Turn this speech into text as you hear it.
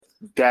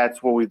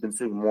that's what we've been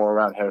seeing more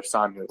around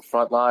Kherson near the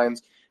front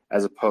lines,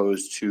 as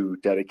opposed to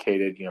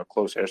dedicated,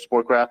 close air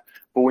support craft.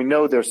 But we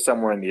know they're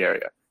somewhere in the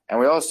area. And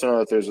we also know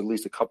that there's at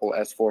least a couple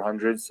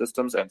S-400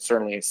 systems and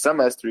certainly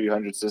some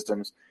S-300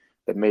 systems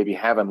that maybe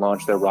haven't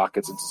launched their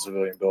rockets into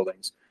civilian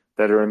buildings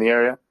that are in the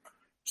area.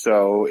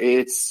 So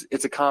it's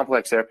a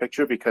complex air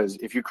picture, because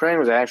if Ukraine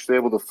was actually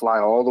able to fly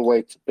all the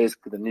way to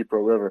basically the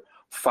Dnipro River,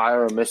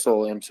 fire a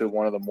missile into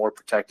one of the more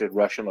protected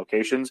Russian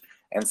locations,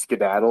 and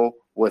skedaddle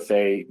with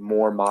a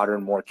more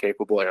modern, more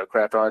capable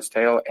aircraft on its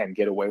tail and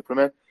get away from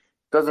it,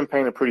 doesn't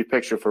paint a pretty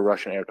picture for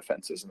Russian air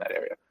defenses in that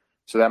area.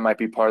 So that might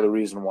be part of the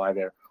reason why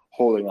they're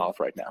holding off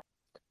right now.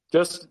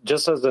 Just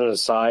as an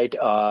aside,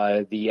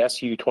 the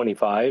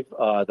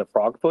Su-25, the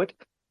Frogfoot,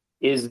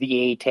 is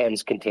the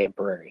A-10's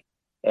contemporary.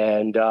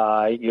 And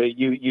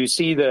you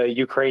see the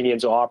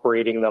Ukrainians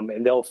operating them,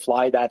 and they'll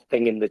fly that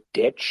thing in the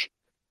ditch,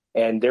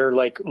 and they're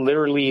like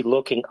literally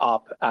looking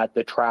up at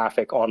the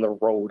traffic on the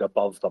road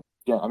above them.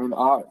 Yeah, I mean,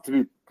 I'm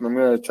going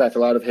to attract a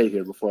lot of hate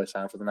here before I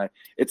sign for the night.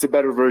 It's a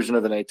better version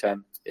of an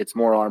A-10. It's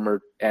more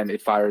armored, and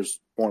it fires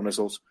more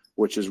missiles,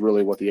 which is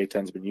really what the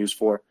A-10's been used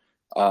for.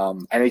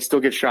 And they still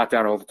get shot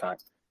down all the time.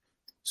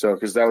 So,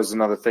 because that was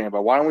another thing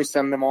about why don't we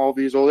send them all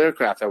these old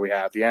aircraft that we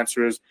have? The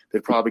answer is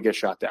they'd probably get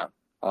shot down.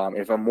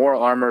 If a more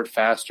armored,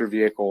 faster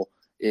vehicle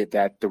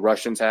that the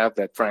Russians have,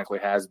 that frankly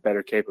has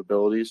better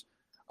capabilities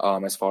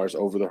as far as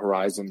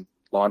over-the-horizon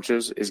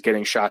launches, is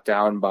getting shot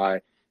down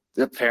by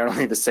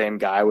apparently the same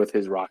guy with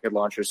his rocket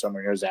launcher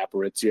somewhere near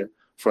Zaporizhzhia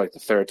for like the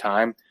third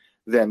time,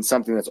 then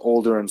something that's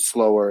older and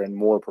slower and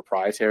more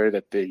proprietary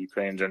that the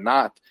Ukrainians are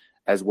not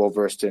as well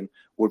versed in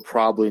would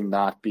probably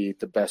not be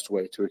the best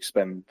way to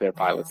expend their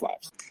pilots'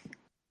 lives.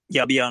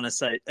 Yeah, I'll be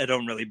honest, I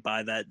don't really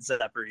buy that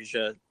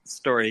Zaporizhzhia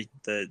story,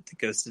 the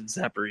ghost of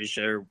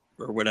Zaporizhzhia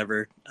or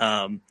whatever.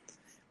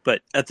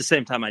 But at the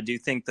same time, I do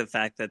think the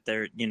fact that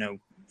they're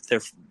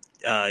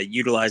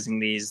utilizing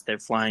these, they're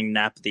flying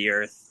nap of the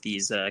earth,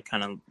 these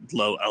kind of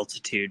low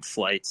altitude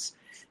flights,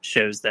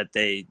 shows that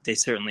they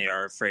certainly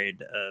are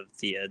afraid of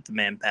the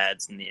man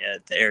pads and the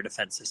air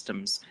defense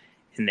systems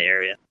in the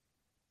area.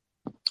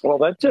 Well,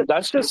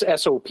 that's just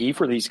SOP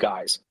for these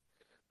guys.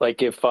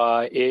 Like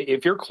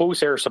if you're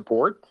close air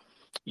support,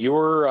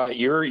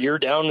 you're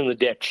down in the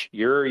ditch.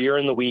 You're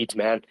in the weeds,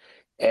 man.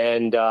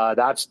 And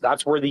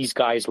that's where these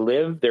guys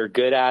live. They're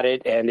good at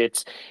it, and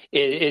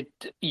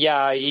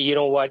yeah, you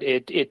know what?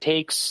 It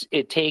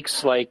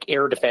takes like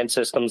air defense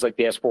systems like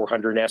the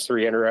S-400 and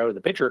S-300 out of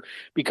the picture,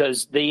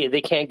 because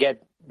they can't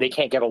get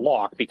a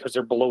lock because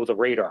they're below the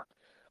radar.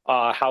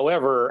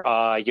 However,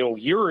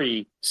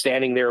 Yuri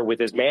standing there with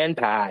his man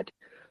pad,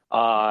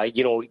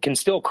 can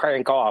still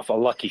crank off a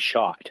lucky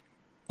shot.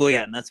 Well,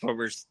 yeah, and that's what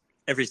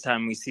every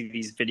time we see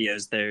these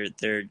videos,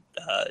 they're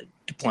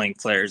deploying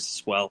flares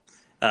as well.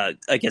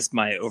 I guess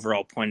my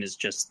overall point is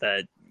just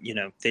that,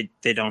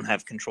 they don't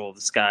have control of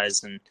the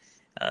skies, and,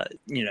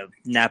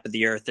 nap of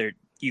the earth.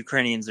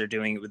 Ukrainians are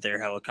doing it with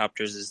their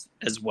helicopters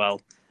as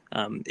well.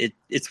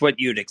 It's what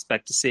you'd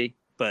expect to see,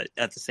 but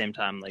at the same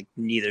time, like,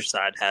 neither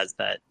side has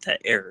that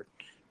air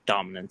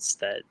dominance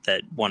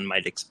that one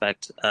might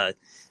expect.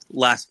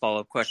 Last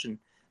follow-up question.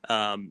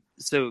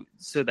 So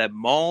that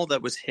mall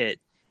that was hit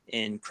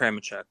in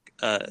Kremenchuk,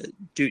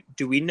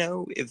 do we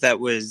know if that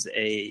was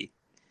a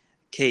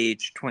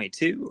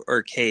KH-22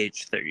 or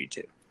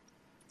KH-32?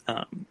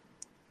 I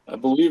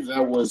believe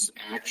that was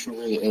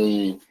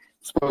actually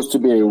supposed to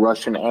be a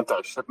Russian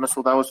anti-ship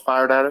missile that was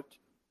fired at it.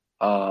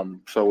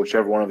 So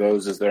whichever one of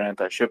those is their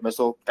anti-ship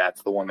missile,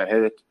 that's the one that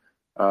hit it.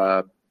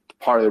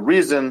 Part of the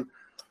reason,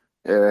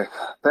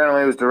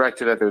 apparently it was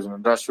directed at, there's an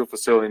industrial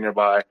facility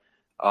nearby.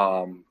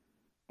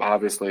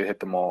 Obviously it hit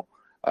the mall.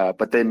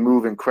 But they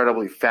move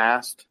incredibly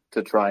fast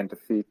to try and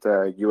defeat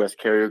U.S.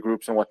 carrier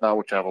groups and whatnot,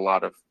 which have a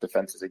lot of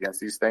defenses against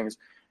these things.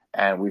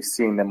 And we've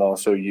seen them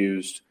also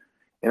used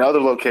in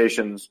other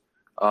locations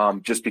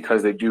just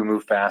because they do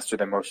move faster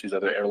than most of these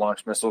other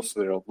air-launched missiles, so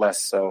they're less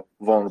so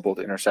vulnerable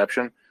to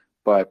interception.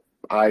 But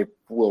I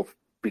will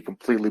be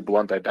completely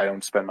blunt. I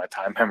don't spend my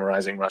time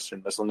memorizing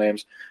Russian missile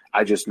names.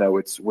 I just know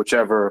it's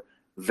whichever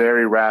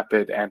very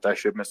rapid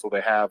anti-ship missile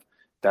they have,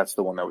 that's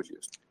the one that was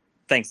used.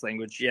 Thanks,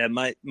 Language. Yeah,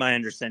 my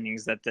understanding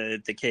is that the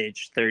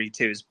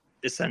KH-32 is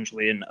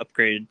essentially an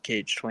upgraded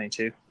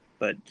KH-22,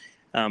 but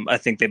I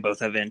think they both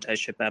have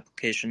anti-ship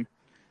application.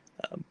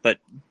 But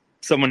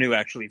someone who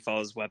actually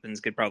follows weapons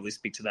could probably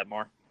speak to that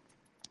more.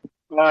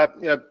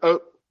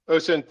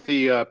 Osin,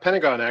 the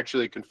Pentagon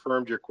actually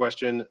confirmed your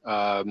question.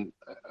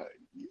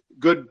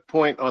 Good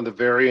point on the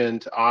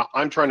variant.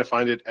 I'm trying to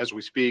find it as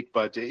we speak,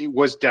 but it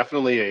was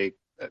definitely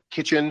a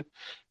kitchen,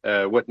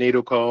 what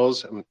NATO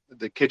calls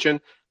the kitchen.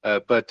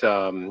 But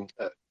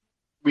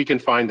we can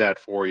find that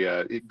for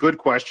you. Good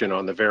question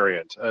on the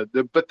variant.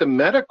 But the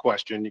meta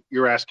question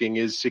you're asking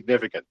is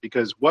significant,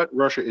 because what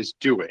Russia is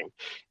doing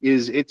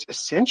is it's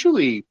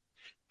essentially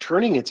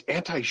turning its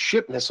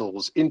anti-ship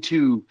missiles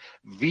into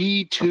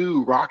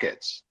V-2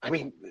 rockets. I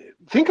mean,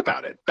 think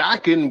about it.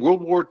 Back in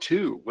World War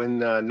II, when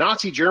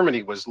Nazi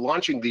Germany was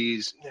launching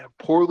these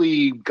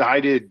poorly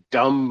guided,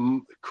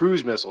 dumb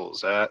cruise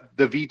missiles,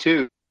 the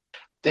V-2,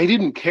 they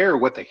didn't care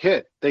what they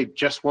hit. They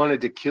just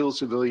wanted to kill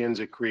civilians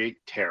and create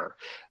terror.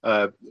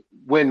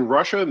 When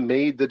Russia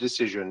made the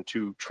decision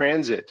to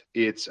transit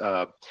its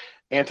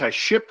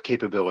anti-ship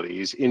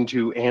capabilities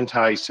into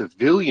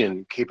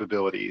anti-civilian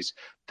capabilities,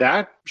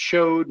 that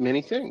showed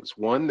many things.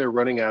 One, they're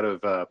running out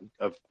of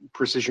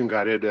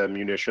precision-guided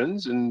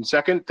munitions, and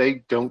second,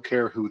 they don't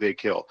care who they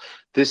kill.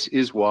 This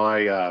is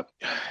why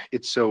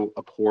it's so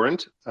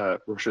abhorrent,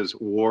 Russia's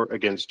war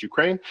against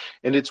Ukraine,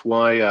 and it's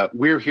why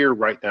we're here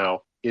right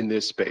now in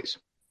this space.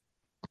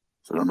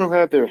 So I don't know who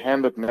had their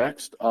hand up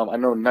next. I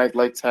know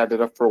Nightlight's had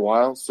it up for a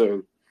while,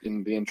 so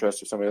in the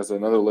interest of somebody else,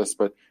 another list,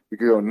 but we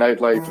could go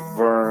Nightlight,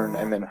 Vern,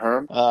 and then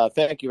Herm.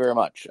 Thank you very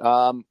much.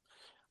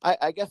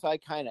 I guess I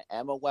kind of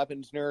am a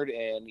weapons nerd,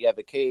 and yeah,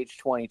 the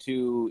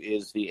KH-22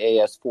 is the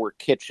AS-4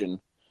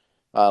 Kitchen,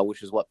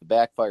 which is what the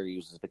Backfire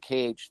uses. The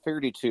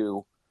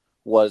KH-32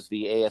 was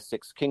the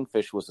AS-6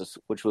 Kingfish,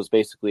 which was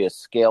basically a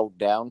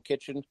scaled-down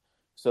kitchen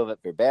so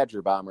that their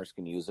Badger bombers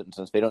can use it. And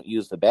since they don't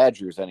use the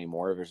Badgers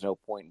anymore, there's no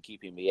point in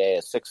keeping the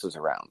AS-6s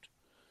around.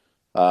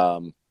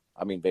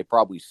 I mean, they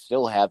probably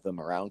still have them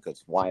around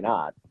because why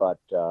not? But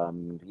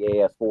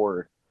the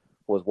AS-4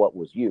 was what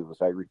was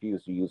used. I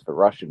refuse to use the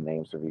Russian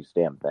names for these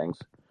damn things.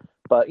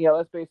 But,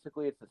 that's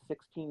basically, it's a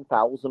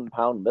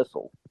 16,000-pound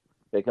missile.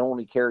 They can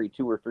only carry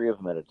 2 or 3 of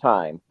them at a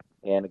time,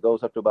 and it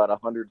goes up to about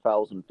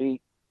 100,000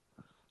 feet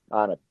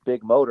on a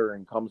big motor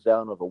and comes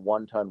down with a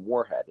 1-ton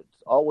warhead.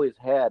 It's always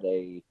had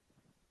a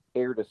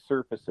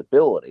air-to-surface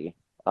ability.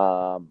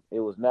 It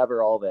was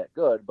never all that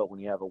good, but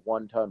when you have a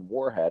 1-ton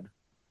warhead,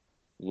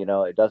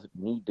 it doesn't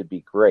need to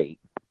be great.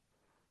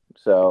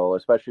 So,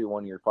 especially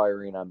when you're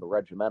firing on the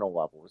regimental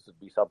level, this would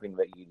be something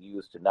that you'd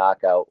use to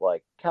knock out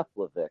like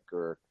Keflavik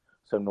or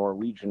some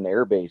Norwegian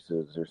air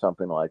bases or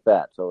something like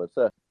that. So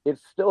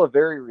it's still a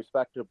very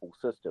respectable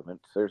system.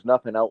 There's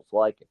nothing else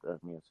like it. I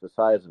mean, it's the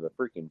size of a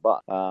freaking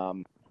buck.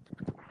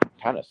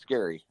 Kind of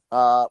scary.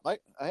 I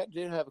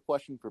did have a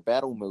question for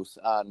Battle Moose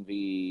on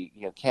the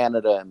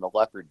Canada and the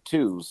Leopard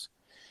 2s.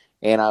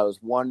 And I was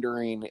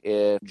wondering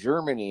if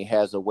Germany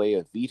has a way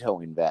of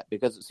vetoing that,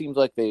 because it seems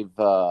like they've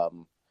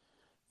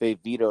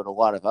vetoed a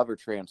lot of other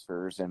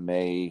transfers, and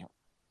I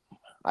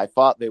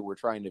thought they were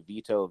trying to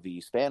veto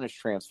the Spanish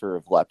transfer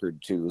of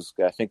Leopard 2s.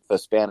 I think the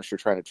Spanish are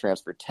trying to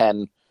transfer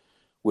 10,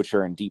 which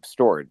are in deep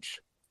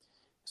storage.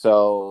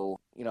 So,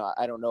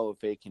 I don't know if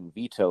they can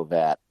veto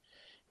that.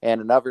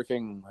 And another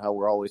thing, how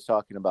we're always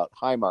talking about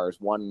HIMARS,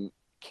 one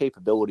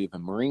capability the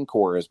Marine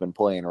Corps has been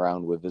playing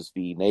around with is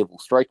the naval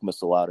strike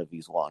missile out of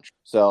these launch.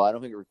 So I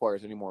don't think it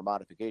requires any more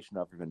modification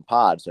other than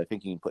pods. I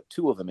think you can put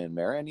 2 of them in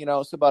there, and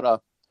it's about a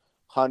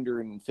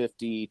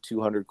 150,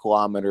 200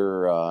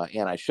 kilometer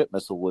anti-ship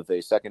missile with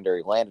a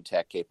secondary land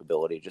attack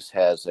capability. It just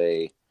has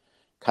a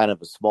kind of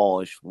a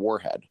smallish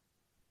warhead,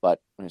 but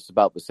it's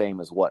about the same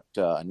as what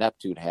a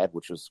Neptune had,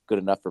 which was good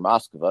enough for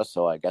Moskva.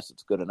 So I guess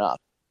it's good enough.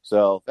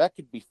 So that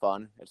could be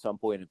fun at some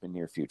point in the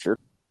near future.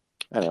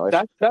 Anyway,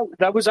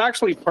 that was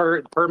actually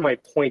part of my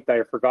point that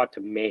I forgot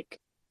to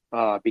make,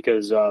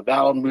 because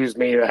Battle Moose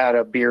may have had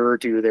a beer or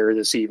 2 there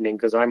this evening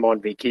because I'm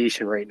on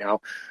vacation right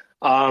now.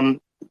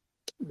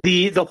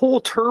 The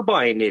whole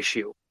turbine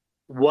issue.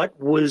 What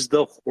was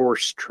the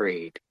horse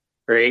trade,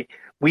 right?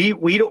 We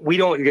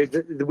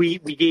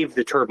gave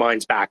the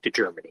turbines back to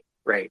Germany,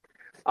 right?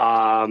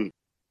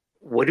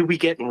 What did we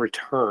get in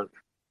return?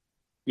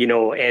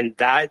 And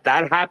that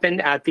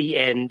happened at the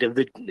end of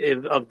the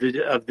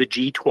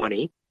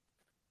G20.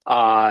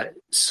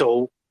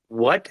 So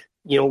what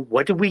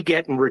did we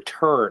get in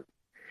return?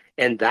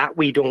 And that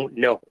we don't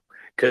know,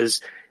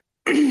 because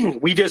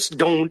we just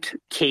don't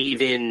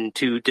cave in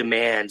to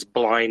demands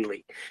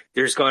blindly.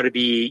 There's got to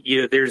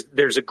be,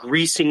 there's a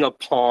greasing of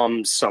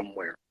palms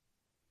somewhere,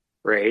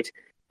 right?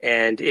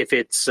 And if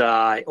it's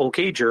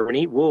okay,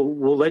 Germany,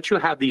 we'll let you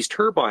have these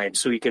turbines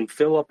so you can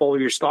fill up all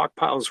your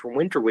stockpiles for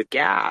winter with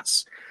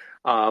gas,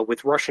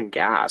 with Russian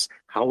gas.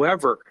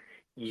 However,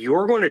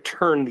 you're going to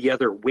turn the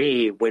other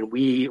way when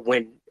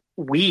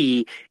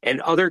we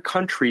and other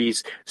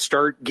countries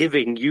start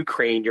giving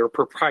Ukraine your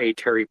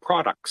proprietary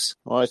products.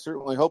 Well, I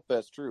certainly hope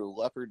that's true.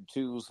 Leopard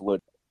 2s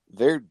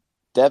they're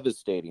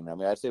devastating. I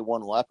mean, I'd say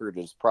one Leopard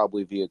is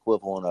probably the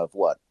equivalent of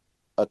what?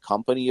 A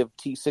company of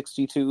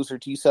T-62s or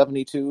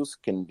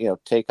T-72s can,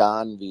 take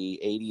on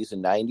the 80s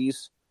and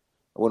 90s.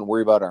 I wouldn't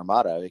worry about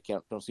Armada. They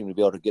don't seem to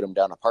be able to get them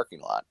down a parking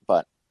lot.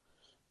 But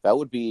that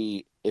would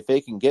be, if they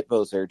can get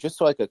those there,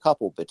 just like a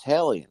couple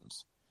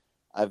battalions,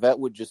 that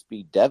would just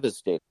be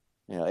devastating.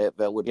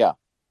 That would,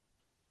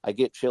 I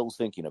get chills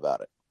thinking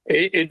about it.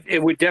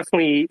 It would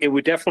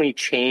definitely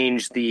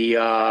change the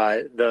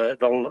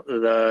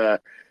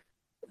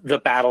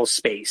battle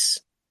space.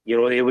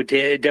 It would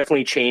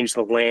definitely change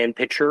the land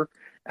picture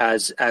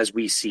as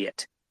we see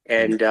it.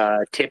 and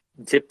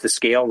tip the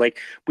scale. Like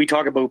we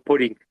talk about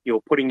putting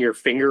your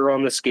finger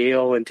on the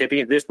scale and tipping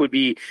it. This would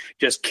be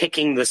just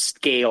kicking the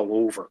scale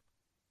over.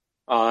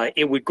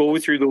 It would go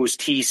through those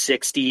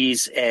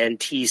T60s and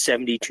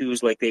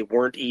T72s like they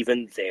weren't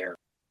even there.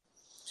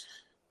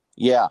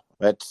 Yeah,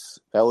 that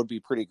would be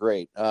pretty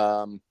great.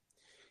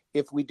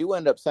 If we do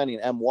end up sending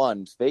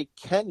M1s, they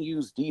can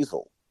use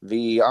diesel.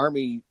 The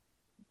Army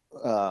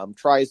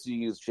tries to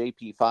use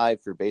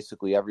JP5 for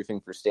basically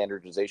everything for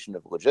standardization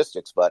of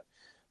logistics, but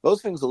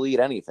those things will eat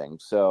anything.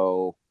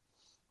 So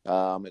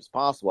it's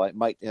possible it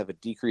might have a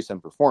decrease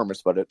in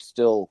performance, but it's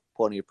still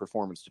plenty of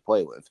performance to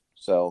play with.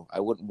 So I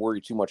wouldn't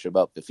worry too much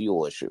about the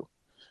fuel issue.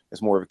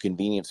 It's more of a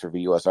convenience for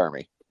the U.S.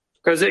 Army.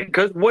 Because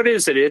what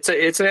is it? It's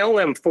an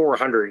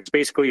LM400. It's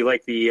basically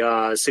like the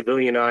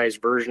civilianized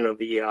version of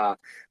the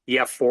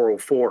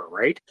F404,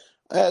 right?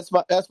 That's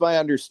my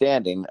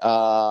understanding.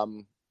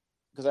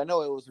 Because I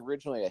know it was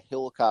originally a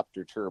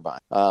helicopter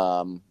turbine,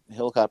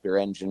 helicopter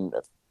engine,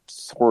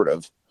 sort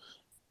of,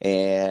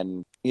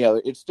 and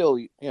it's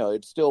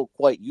still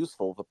quite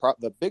useful.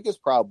 The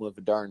biggest problem with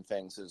the darn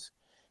things is,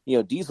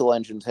 diesel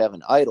engines have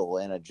an idle,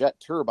 and a jet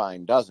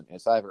turbine doesn't.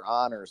 It's either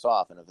on or it's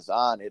off, and if it's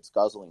on, it's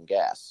guzzling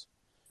gas.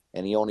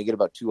 And you only get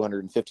about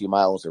 250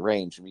 miles of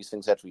range, and these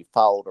things have to be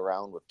followed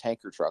around with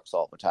tanker trucks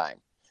all the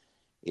time.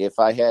 If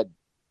I had,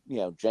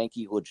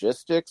 janky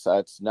logistics,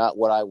 that's not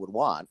what I would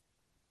want,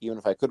 even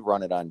if I could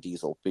run it on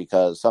diesel,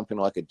 because something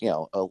like a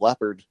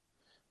Leopard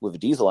with a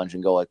diesel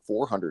engine go like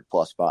 400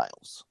 plus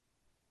miles.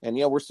 And,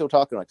 we're still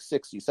talking like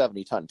 60,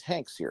 70 ton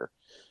tanks here.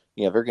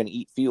 They're going to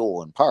eat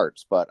fuel and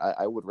parts, but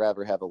I would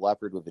rather have a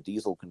Leopard with a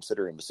diesel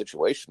considering the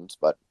situations,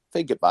 but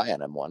they get by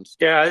on M1s.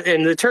 Yeah,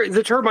 and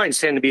the turbines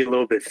tend to be a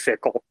little bit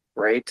fickle,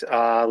 right?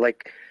 A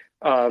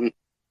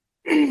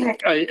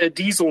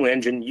diesel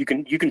engine, you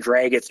can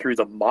drag it through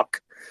the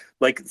muck.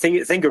 Like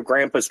think of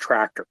Grandpa's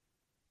tractor.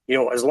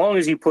 As long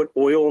as you put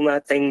oil in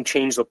that thing,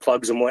 change the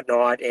plugs and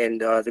whatnot,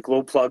 and the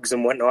glow plugs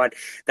and whatnot,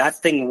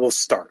 that thing will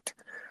start.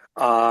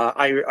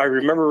 I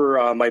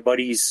remember my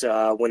buddies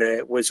when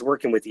I was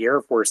working with the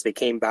Air Force. They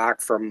came back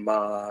from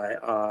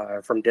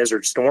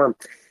Desert Storm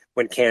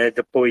when Canada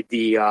deployed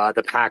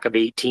the pack of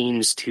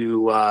 18s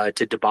to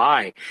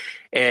Dubai,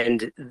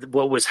 and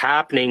what was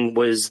happening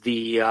was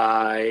the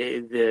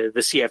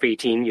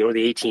CF-18,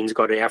 the 18's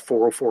got an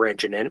F404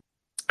 engine in,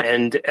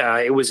 and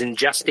it was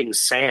ingesting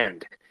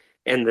sand.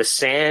 And the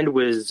sand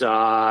was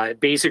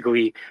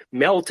basically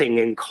melting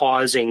and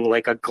causing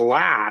like a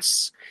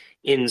glass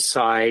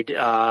inside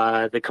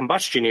the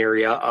combustion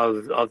area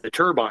of the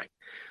turbine.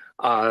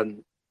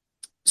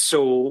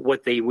 So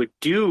what they would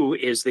do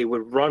is they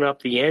would run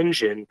up the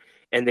engine,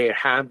 and they'd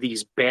have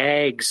these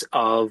bags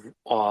of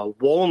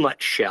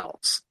walnut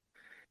shells.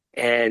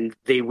 And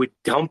they would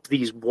dump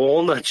these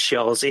walnut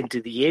shells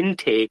into the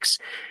intakes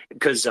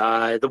because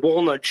the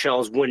walnut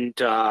shells wouldn't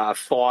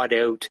thaw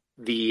out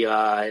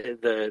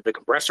the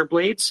compressor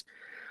blades,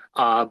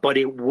 but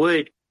it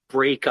would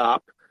break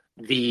up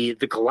the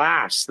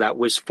glass that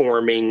was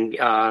forming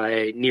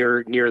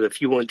near the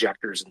fuel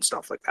injectors and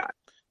stuff like that.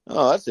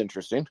 Oh, that's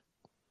interesting.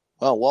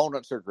 Well,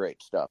 walnuts are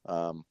great stuff.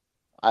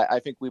 I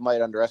think we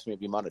might underestimate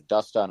the amount of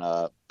dust on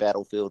a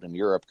battlefield in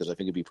Europe, because I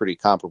think it'd be pretty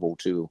comparable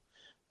to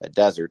a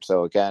desert.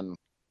 So again,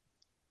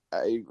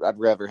 I'd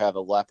rather have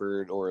a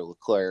Leopard or a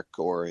Leclerc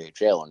or a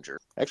Challenger.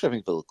 Actually, I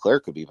think the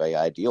Leclerc could be the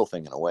ideal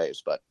thing in a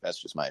ways, but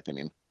that's just my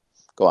opinion.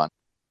 Go on.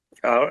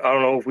 I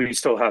don't know if we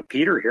still have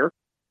Peter here.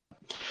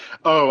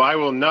 Oh, I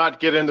will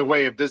not get in the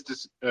way of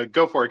this.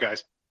 Go for it,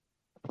 guys.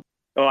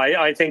 Oh,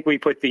 I think we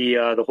put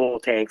the whole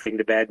tank thing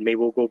to bed. Maybe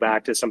we'll go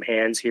back to some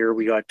hands here.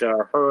 We got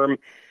Herm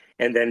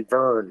and then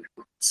Vern.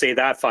 Say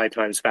that 5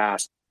 times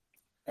fast.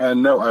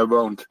 No, I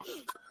won't.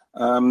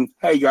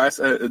 Hey guys,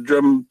 a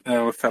German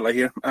fella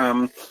here.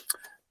 I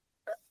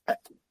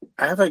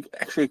have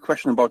actually a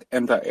question about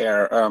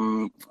Enter-Air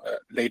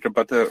later,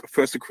 but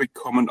first a quick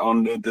comment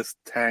on this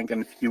tank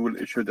and fuel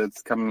issue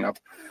that's coming up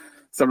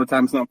several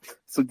times now.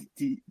 So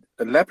the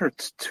Leopard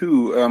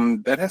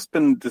 2, that has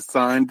been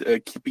designed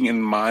keeping in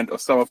mind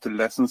of some of the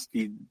lessons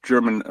the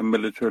German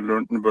military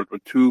learned in World War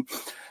II.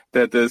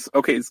 That is,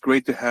 okay, it's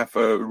great to have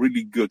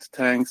really good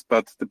tanks,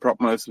 but the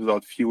problem is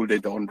without fuel, they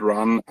don't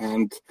run.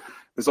 And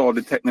with all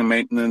the technical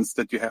maintenance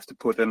that you have to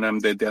put in them,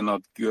 they're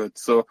not good.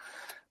 So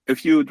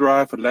if you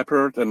drive a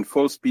Leopard and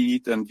full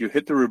speed and you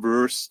hit the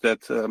reverse, that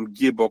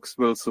gearbox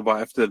will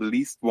survive at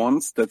least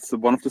once. That's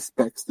one of the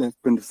specs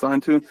they've been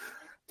designed to.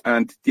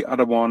 And the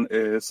other one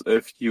is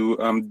if you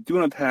do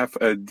not have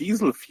a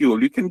diesel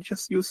fuel, you can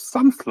just use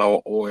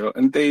sunflower oil.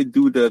 And they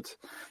do that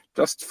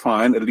just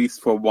fine, at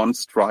least for one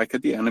strike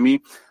at the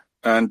enemy.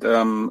 And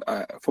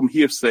from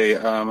hearsay,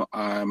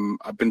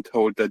 I've been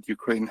told that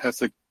Ukraine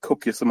has a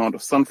copious amount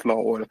of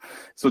sunflower oil.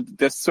 So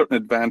there's certain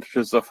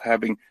advantages of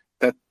having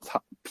that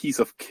piece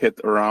of kit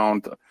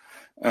around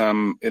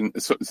in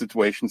certain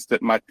situations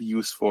that might be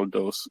useful,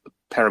 those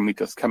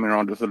parameters coming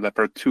around with the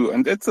Leopard 2.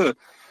 And it's a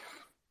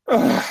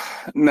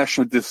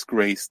national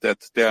disgrace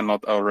that they are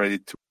not already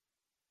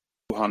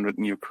 200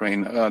 in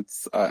Ukraine.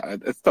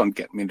 It don't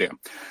get me there.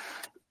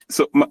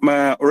 So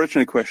my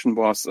original question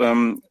was,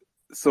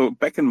 so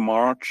back in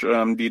March,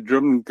 the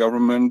German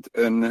government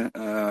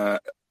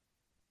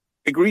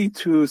agreed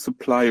to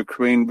supply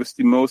Ukraine with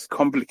the most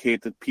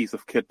complicated piece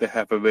of kit they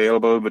have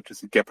available, which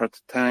is a Gepard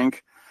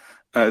tank.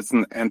 It's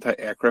an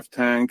anti-aircraft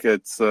tank.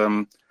 It's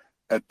a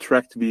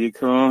tracked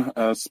vehicle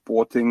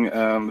sporting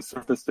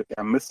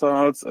surface-to-air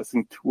missiles, I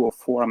think 2 or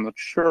 4, I'm not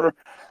sure,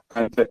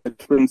 and a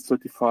twin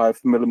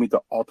 35mm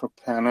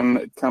autocannon.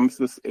 It comes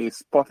with a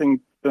spotting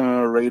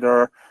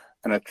radar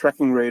and a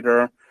tracking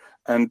radar,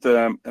 and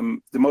the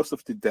most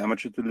of the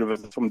damage it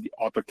delivers is from the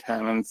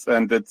autocannons,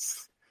 and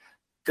it's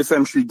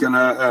essentially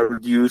gonna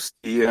reduce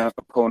the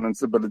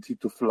opponent's ability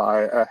to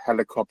fly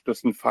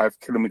helicopters in 5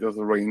 kilometers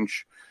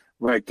range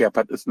where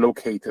Gepard is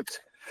located.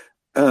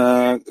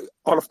 All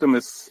of them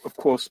is, of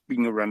course,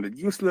 being rendered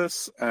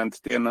useless, and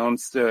they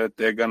announced that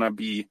they're gonna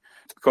be,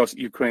 because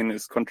Ukraine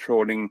is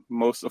controlling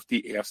most of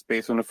the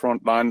airspace on the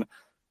front line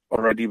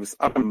already with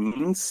other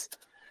means,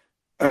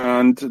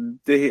 and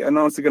they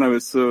announced they're gonna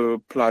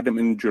supply them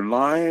in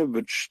July,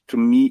 which to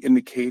me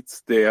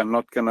indicates they are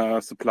not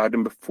gonna supply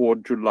them before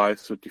July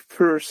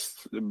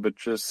 31st,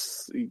 which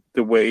is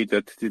the way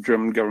that the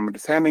German government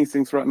is handling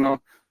things right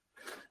now.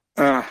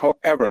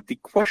 However, the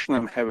question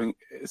I'm having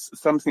is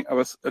something I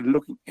was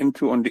looking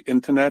into on the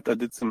internet. I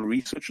did some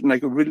research and I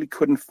really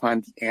couldn't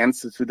find the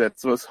answer to that.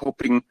 So I was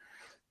hoping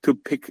to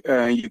pick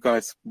you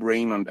guys'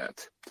 brain on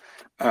that.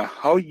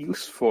 How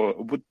useful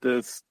would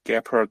this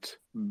Gepard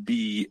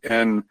be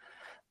in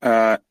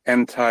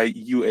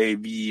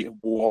anti-UAV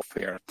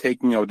warfare,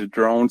 taking out the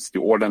drones, the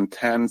Orlan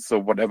 10s, or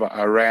whatever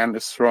Iran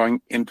is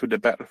throwing into the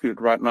battlefield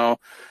right now,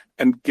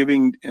 and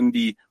giving in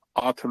the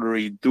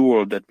artillery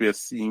duel that we are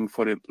seeing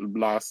for the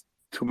last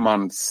 2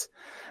 months,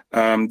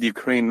 the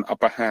Ukrainian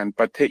upper hand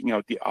by taking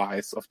out the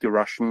eyes of the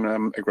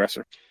Russian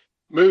aggressor?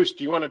 Moose,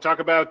 do you want to talk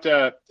about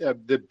the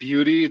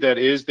beauty that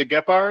is the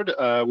Gepard?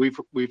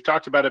 We've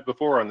talked about it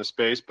before on the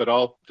space, but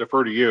I'll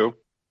defer to you.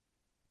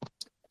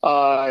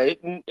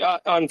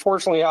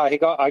 Unfortunately, I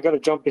got to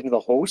jump into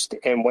the host,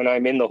 and when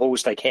I'm in the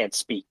host, I can't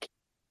speak.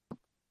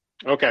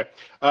 Okay,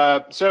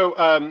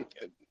 so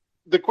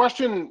the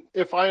question,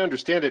 if I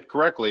understand it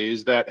correctly,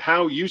 is that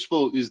how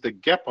useful is the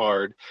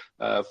Gepard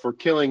for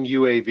killing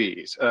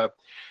UAVs?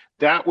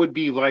 That would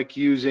be like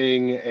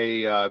using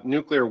a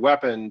nuclear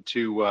weapon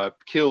to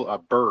kill a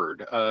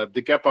bird.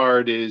 The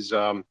Gepard is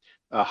a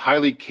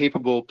highly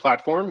capable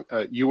platform.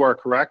 You are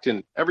correct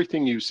in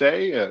everything you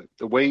say,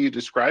 the way you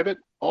describe it,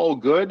 all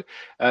good,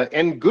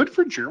 and good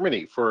for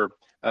Germany for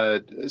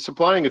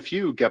supplying a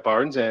few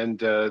Gepards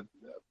and a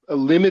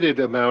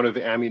limited amount of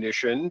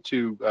ammunition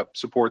to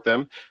support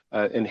them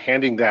and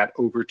handing that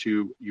over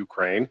to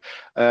Ukraine.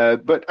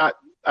 But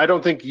I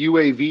don't think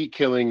UAV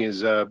killing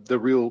is the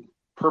real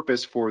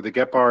purpose for the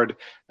Gepard.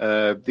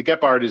 The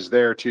Gepard is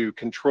there to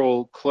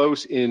control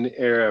close in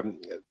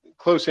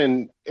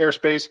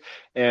airspace,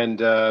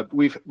 and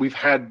we've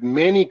had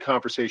many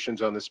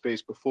conversations on the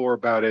space before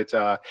about it.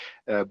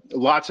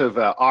 Lots of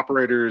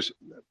operators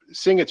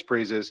sing its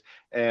praises,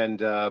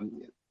 and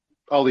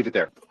I'll leave it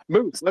there.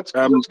 Moose, let's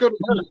go to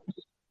Vernon.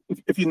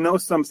 If you know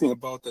something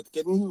about that,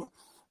 can you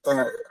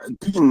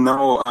do you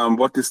know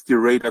what is the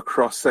radar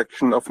cross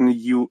section of an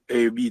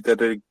UAV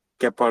that a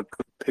Gepard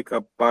could pick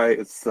up by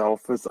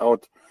itself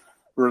without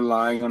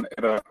relying on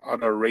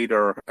other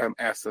radar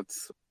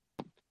assets?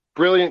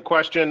 Brilliant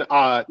question.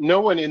 No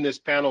one in this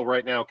panel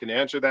right now can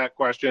answer that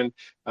question,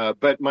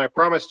 but my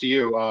promise to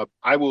you,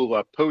 I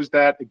will pose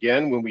that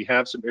again when we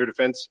have some air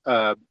defense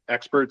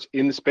experts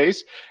in the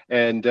space,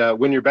 and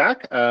when you're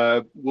back,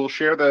 we'll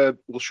share the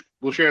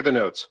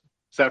notes.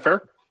 Is that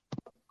fair?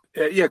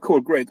 Yeah,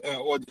 cool, great.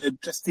 Or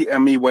just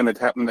DM me when it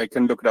happened. I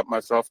can look it up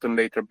myself then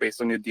later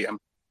based on your DM.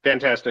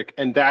 Fantastic.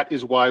 And that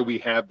is why we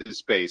have this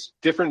space.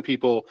 Different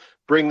people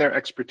bring their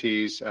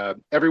expertise.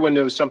 Everyone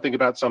knows something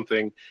about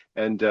something.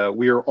 And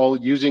we are all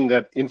using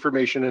that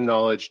information and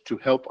knowledge to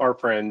help our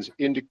friends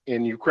in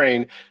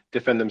Ukraine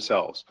defend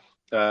themselves.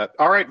 All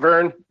right,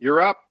 Vern,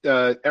 you're up.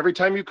 Every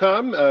time you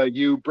come,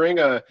 you bring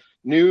a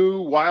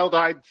new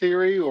wild-eyed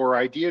theory or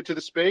idea to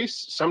the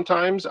space.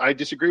 Sometimes I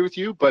disagree with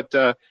you, but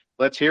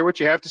let's hear what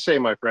you have to say,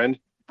 my friend.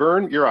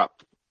 Vern, you're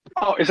up.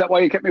 Oh, is that why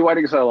you kept me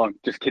waiting so long?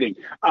 Just kidding.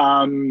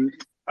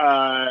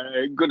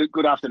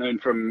 Good afternoon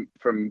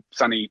from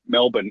sunny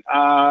Melbourne.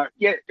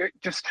 Yeah,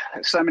 just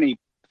so many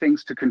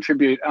things to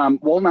contribute.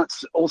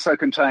 Walnuts also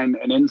contain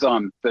an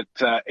enzyme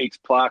that eats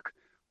plaque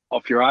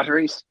off your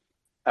arteries,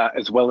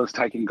 as well as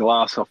taking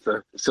glass off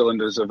the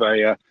cylinders of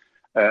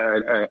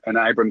an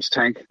Abrams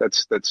tank.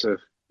 That's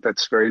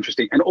very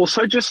interesting. And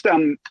also just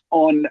on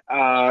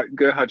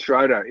Gerhard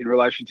Schroeder in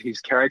relation to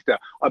his character,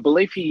 I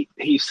believe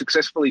he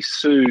successfully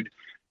sued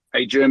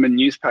a German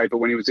newspaper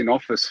when he was in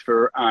office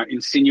for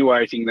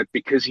insinuating that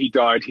because he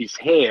dyed his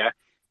hair,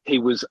 he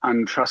was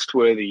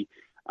untrustworthy.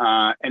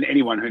 And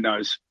anyone who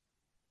knows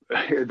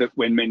that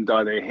when men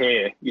dye their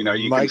hair, you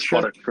can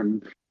spot it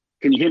from...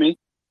 Can you hear me?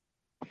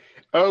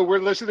 Oh, we're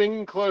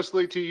listening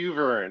closely to you,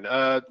 Vern.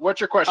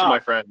 What's your question, my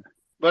friend?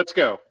 Let's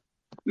go.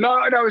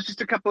 No, it was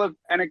just a couple of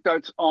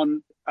anecdotes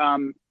on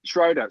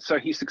Schroeder. So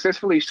he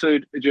successfully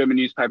sued a German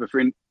newspaper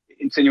for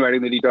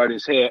insinuating that he dyed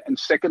his hair, and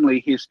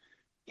secondly, his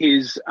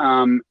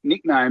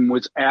nickname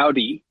was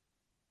Audi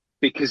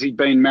because he'd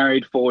been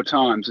married 4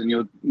 times, and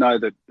you'll know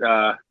that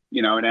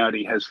an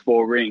Audi has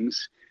 4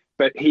 rings,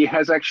 but he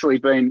has actually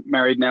been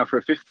married now for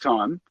a 5th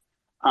time,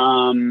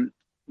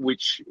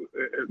 which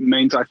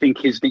means I think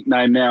his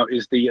nickname now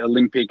is the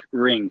Olympic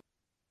Ring.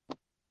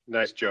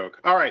 Nice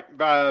joke. All right,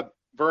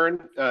 Vern.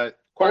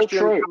 Question.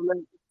 All true.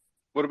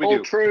 What do we all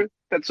do? True.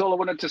 That's all I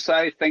wanted to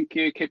say. Thank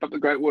you. Keep up the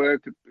great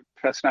work.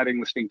 Fascinating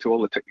listening to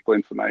all the technical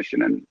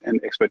information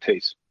and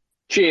expertise.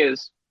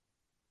 Cheers.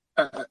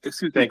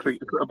 Excuse me, quick,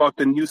 about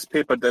the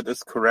newspaper. That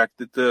is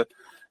correct. It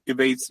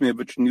evades me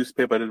which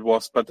newspaper it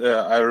was, but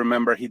I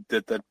remember he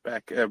did that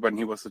back when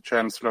he was the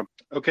chancellor.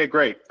 Okay,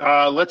 great.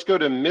 Let's go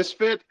to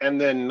Misfit and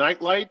then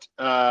Nightlight.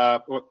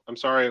 I'm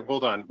sorry,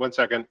 hold on 1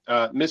 second.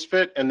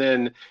 Misfit and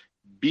then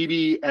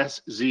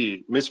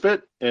BBSZ.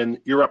 Misfit, and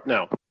you're up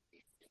now.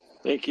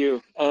 Thank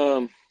you.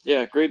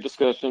 Yeah, great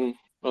discussion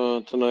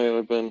tonight.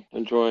 I've been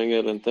enjoying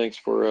it, and thanks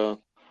for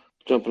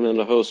jumping in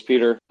to host,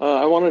 Peter.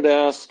 I wanted to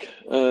ask,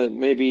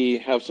 maybe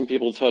have some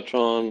people touch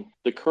on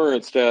the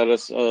current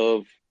status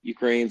of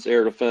Ukraine's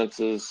air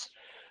defenses,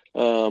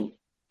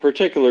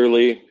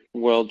 particularly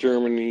while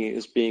Germany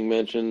is being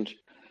mentioned.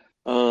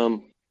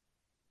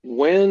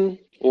 When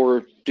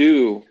or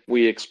do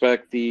we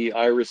expect the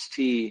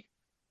IRIS-T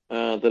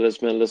that has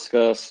been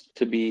discussed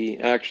to be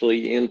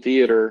actually in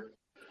theater,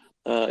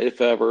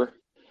 if ever?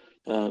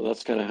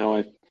 That's kind of how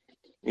I,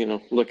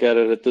 look at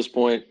it at this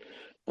point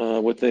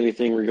with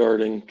anything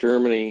regarding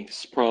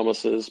Germany's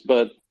promises.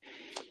 But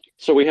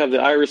so we have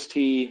the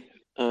IRIS-T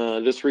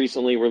just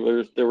recently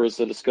where there was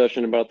a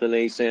discussion about the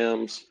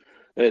NASAMS,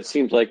 and it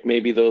seems like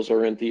maybe those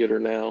are in theater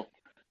now.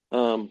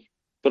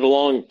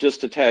 But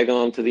just to tag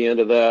on to the end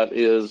of that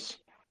is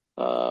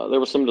there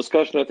was some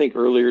discussion, I think,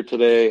 earlier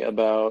today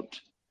about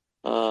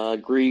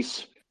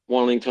Greece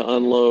wanting to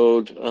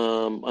unload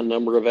a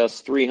number of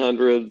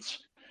S-300s,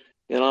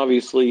 and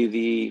obviously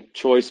the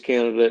choice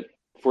candidate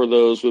for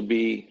those would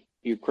be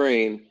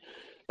Ukraine.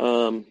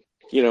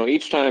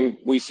 Each time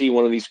we see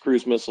one of these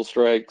cruise missile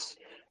strikes,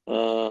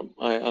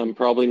 I'm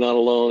probably not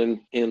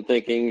alone in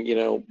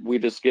thinking, we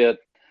just get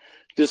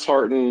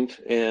disheartened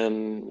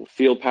and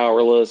feel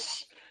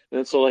powerless.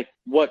 And so,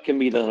 what can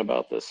be done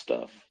about this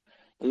stuff?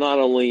 Not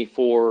only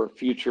for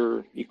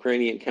future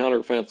Ukrainian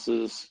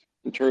counteroffensives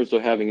in terms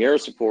of having air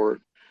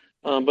support,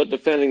 but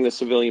defending the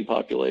civilian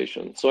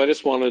population. So I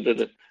just wanted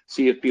to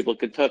see if people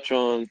could touch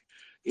on,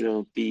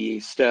 the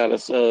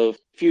status of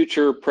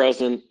future,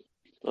 present,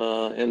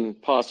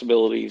 and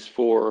possibilities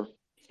for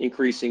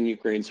increasing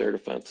Ukraine's air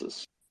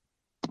defenses.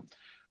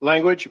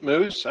 Language,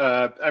 Moose.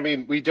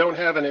 We don't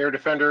have an air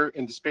defender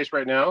in the space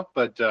right now,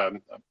 but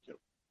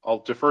I'll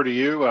defer to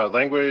you,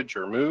 Language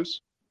or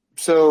Moose.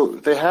 So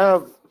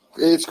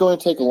it's going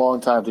to take a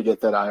long time to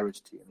get that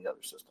IRIS-T and the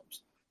other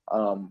systems.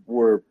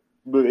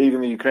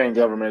 Even the Ukrainian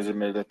government has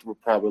admitted that we're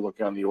probably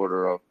looking on the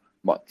order of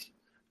months.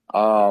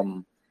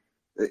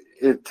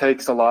 It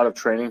takes a lot of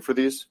training for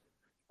these,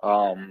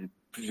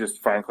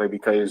 just frankly,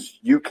 because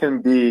you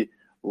can be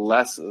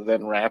less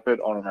than rapid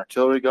on an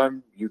artillery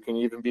gun. You can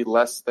even be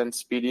less than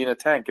speedy in a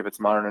tank if it's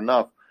modern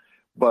enough.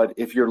 But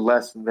if you're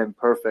less than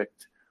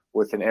perfect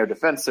with an air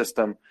defense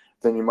system,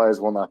 then you might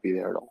as well not be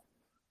there at all.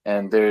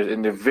 And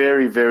in the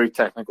very, very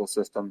technical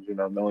systems,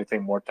 the only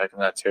thing more technical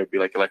that's here would be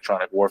like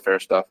electronic warfare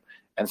stuff.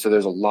 And so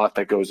there's a lot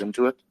that goes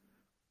into it.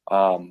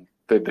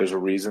 There's a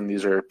reason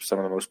these are some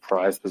of the most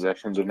prized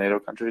possessions of NATO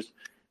countries.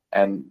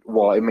 And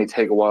while it may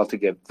take a while to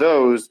get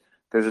those,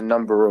 there's a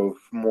number of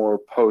more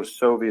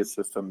post-Soviet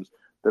systems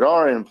that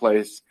are in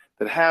place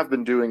that have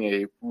been doing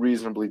a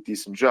reasonably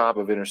decent job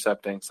of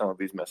intercepting some of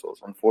these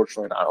missiles.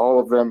 Unfortunately, not all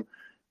of them,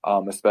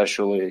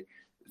 especially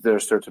there are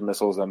certain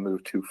missiles that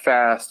move too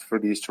fast for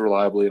these to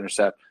reliably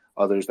intercept,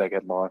 others that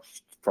get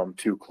launched from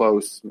too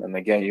close. And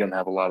again, you don't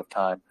have a lot of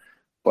time.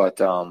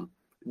 But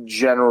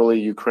generally,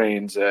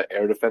 Ukraine's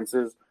air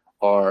defenses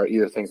are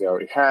either things they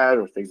already had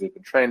or things they've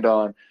been trained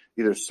on,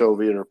 either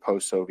Soviet or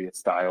post-Soviet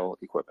style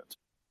equipment.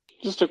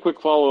 Just a quick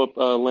follow-up,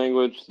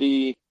 Language.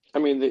 They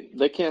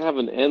can't have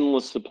an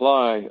endless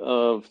supply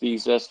of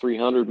these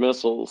S-300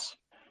 missiles.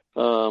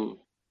 We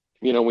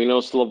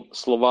know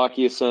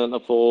Slovakia sent a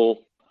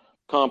full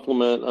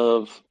complement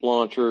of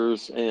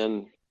launchers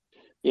and,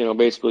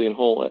 basically a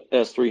whole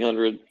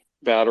S-300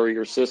 battery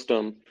or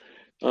system.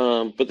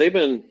 But they've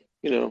been,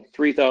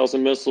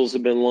 3,000 missiles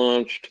have been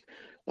launched.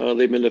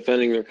 They've been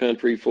defending their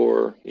country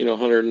for,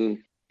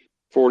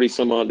 140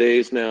 some odd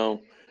days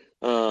now.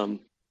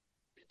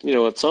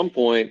 At some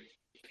point,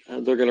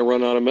 they're going to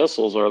run out of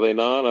missiles, are they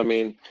not?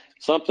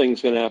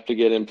 Something's going to have to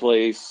get in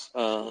place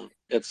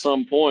at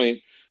some point,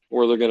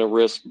 or they're going to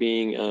risk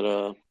being at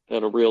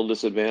a real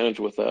disadvantage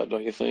with that,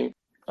 don't you think?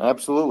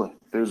 Absolutely.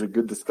 There was a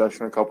good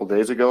discussion a couple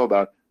days ago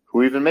about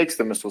who even makes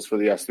the missiles for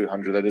the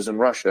S-300 that is in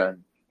Russia.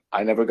 And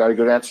I never got a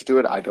good answer to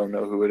it. I don't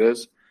know who it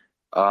is.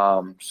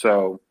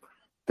 So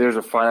there's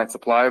a finite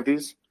supply of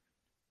these.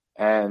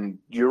 And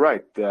you're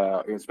right,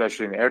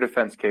 especially in air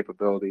defense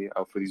capability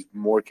for these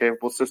more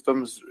capable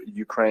systems,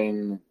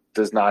 Ukraine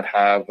does not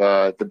have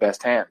the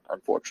best hand,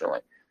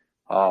 unfortunately.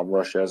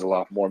 Russia has a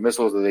lot more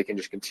missiles that they can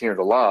just continue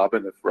to lob.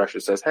 And if Russia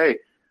says, hey,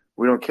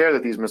 we don't care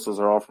that these missiles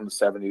are all from the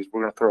 70s,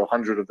 we're going to throw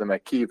 100 of them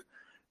at Kyiv,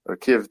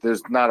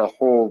 there's not a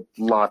whole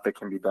lot that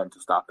can be done to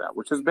stop that,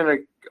 which has been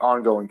an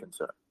ongoing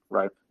concern,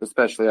 right?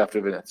 Especially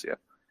after Vinnytsia.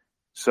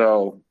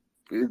 So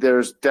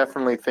there's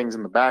definitely things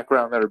in the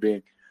background that are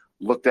being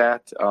looked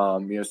at.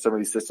 Some of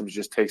these systems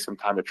just take some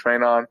time to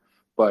train on.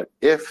 But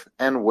if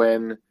and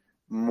when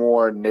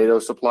more NATO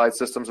supplied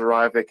systems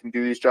arrive that can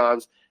do these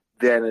jobs,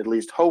 then at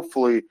least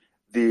hopefully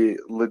the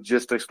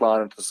logistics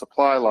line and the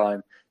supply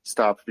line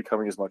stops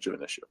becoming as much of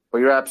an issue. But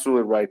you're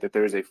absolutely right that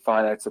there is a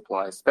finite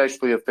supply,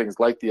 especially of things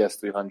like the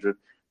S-300,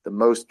 the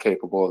most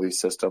capable of these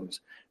systems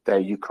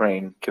that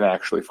Ukraine can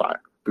actually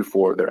fire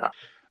before they're out.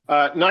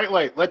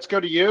 Nightlight, let's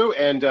go to you.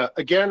 And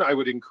again, I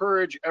would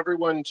encourage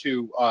everyone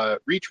to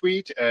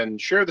retweet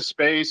and share the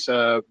space,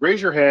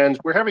 raise your hands.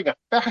 We're having a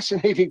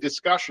fascinating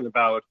discussion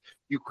about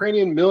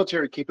Ukrainian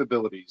military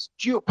capabilities,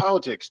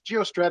 geopolitics,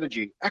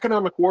 geostrategy,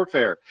 economic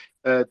warfare.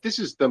 This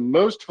is the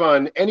most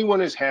fun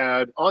anyone has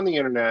had on the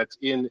internet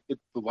in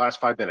the last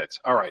 5 minutes.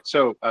 All right,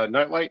 so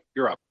Nightlight,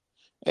 you're up.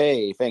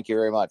 Hey, thank you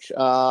very much.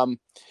 So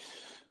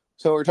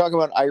we're talking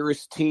about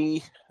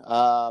IRIS-T.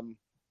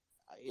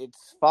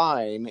 It's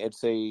fine.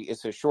 It's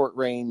a short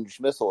range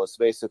missile. It's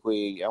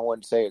basically, I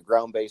wouldn't say a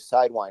ground based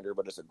Sidewinder,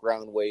 but it's a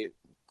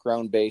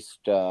ground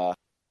based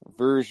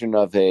version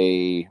of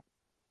a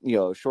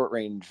short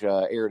range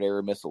air to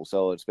air missile.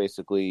 So it's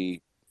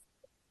basically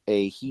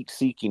a heat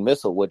seeking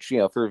missile, which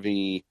for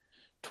the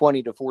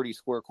 20 to 40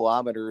 square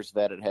kilometers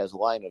that it has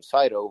line of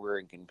sight over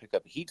and can pick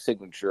up a heat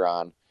signature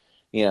on,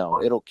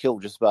 it'll kill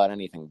just about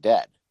anything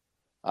dead.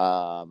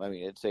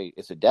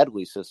 It's a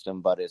deadly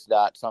system, but it's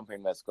not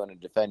something that's going to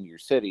defend your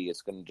city.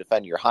 It's going to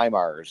defend your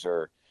HIMARS,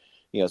 or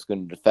it's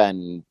going to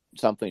defend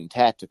something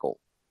tactical.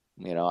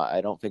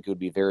 I don't think it would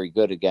be very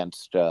good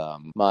against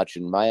much.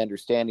 And my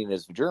understanding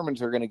is the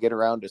Germans are going to get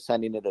around to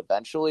sending it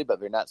eventually,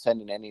 but they're not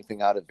sending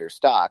anything out of their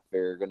stock.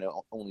 They're going to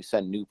only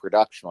send new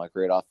production, like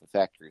right off the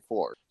factory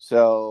floor.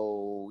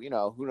 So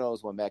who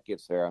knows when that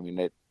gets there?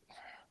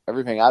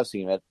 Everything I've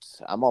seen,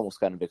 I'm almost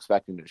kind of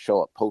expecting it to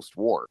show up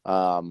post-war.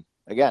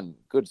 Again,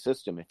 good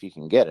system if you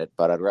can get it,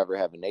 but I'd rather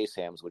have an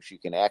NASAMS, which you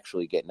can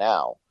actually get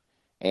now.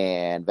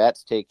 And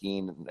that's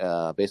taking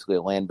basically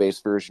a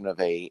land-based version of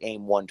a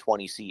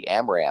AIM-120C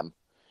AMRAAM,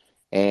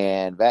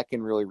 and that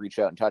can really reach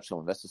out and touch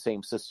them. That's the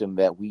same system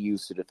that we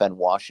use to defend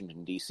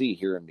Washington, D.C.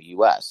 here in the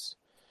U.S.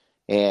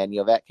 And,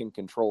 that can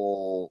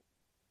control,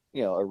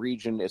 a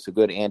region. It's a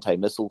good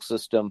anti-missile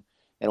system.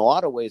 In a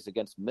lot of ways,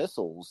 against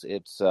missiles,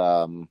 it's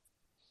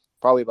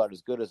probably about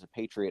as good as a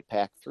Patriot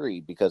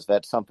PAC-3, because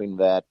that's something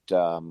that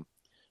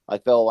I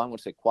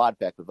wouldn't say quad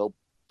pack, but they'll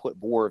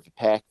put more of the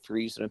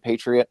PAC-3s in a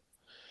Patriot,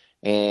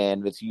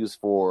 and it's used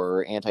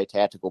for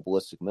anti-tactical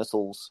ballistic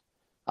missiles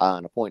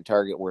on a point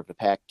target, where the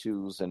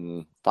PAC-2s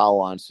and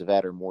follow-ons to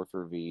that are more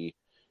for the,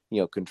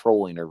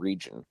 controlling a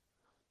region.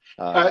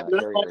 Area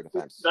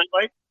defense.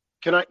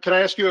 Can I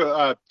ask you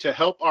to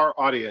help our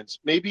audience?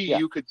 Maybe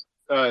you could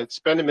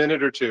spend a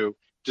minute or two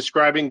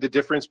describing the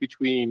difference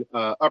between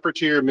upper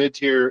tier, mid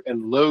tier,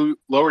 and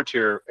lower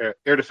tier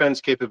air defense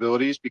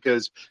capabilities,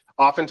 because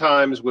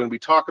oftentimes when we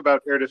talk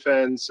about air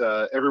defense,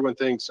 everyone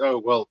thinks, oh,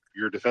 well,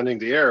 you're defending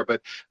the air.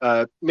 But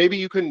maybe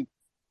you can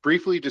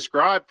briefly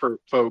describe for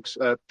folks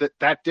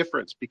that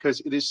difference, because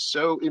it is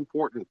so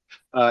important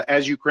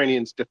as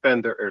Ukrainians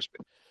defend their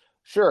airspace.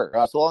 Sure.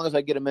 So long as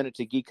I get a minute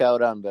to geek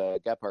out on the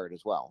Gepard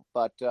as well.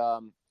 But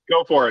go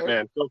for it,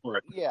 man. Go for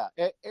it. Yeah.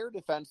 Air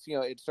defense,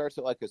 it starts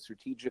at like a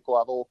strategic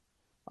level.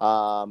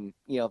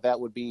 That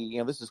would be,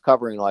 this is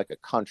covering like a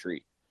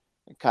country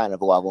kind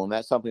of level. And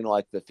that's something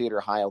like the Theater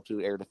High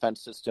Altitude Air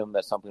Defense System.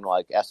 That's something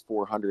like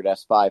S-400,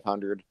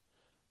 S-500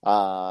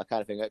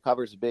 kind of thing. That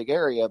covers a big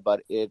area,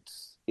 but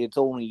it's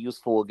only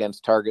useful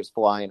against targets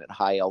flying at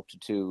high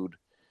altitude.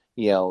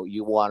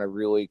 You want to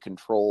really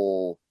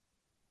control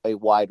a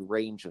wide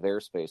range of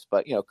airspace,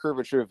 but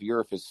curvature of the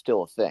Earth is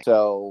still a thing.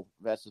 So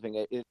that's the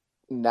thing.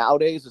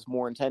 Nowadays is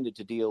more intended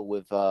to deal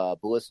with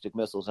ballistic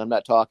missiles. I'm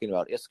not talking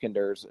about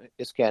Iskanders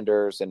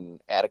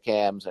and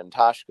Atacams and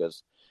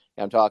Toshkas.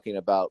 I'm talking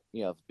about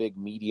big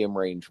medium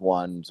range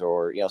ones,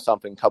 or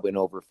something coming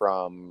over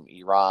from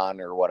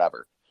Iran or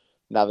whatever.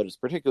 Not that it's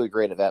particularly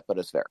great at that, but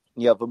it's there.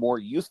 The more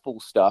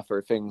useful stuff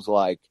are things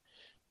like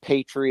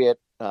Patriot,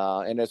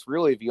 and it's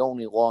really the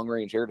only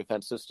long-range air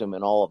defense system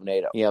in all of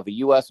NATO. The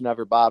U.S.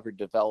 never bothered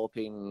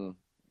developing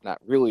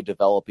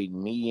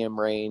medium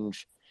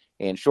range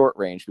and short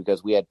range,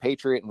 because we had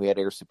Patriot and we had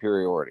air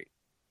superiority.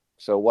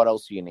 So what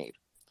else do you need?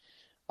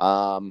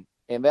 And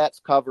that's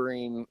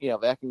covering,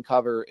 that can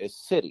cover a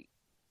city.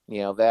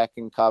 That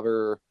can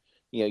cover,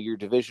 your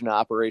division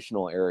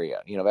operational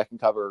area. That can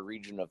cover a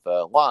region of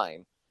the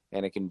line,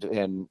 and it can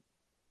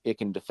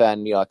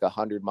defend, like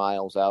 100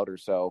 miles out or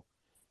so.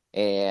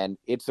 And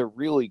it's a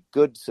really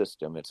good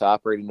system. It's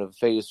operating with a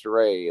phased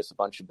array. It's a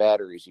bunch of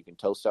batteries. You can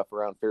tow stuff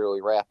around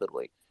fairly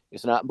rapidly.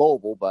 It's not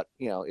mobile, but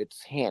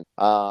it's hand.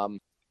 And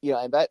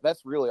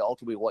that's really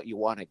ultimately what you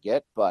want to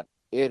get, but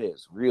it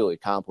is really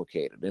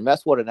complicated, and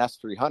that's what an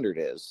S300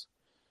 is,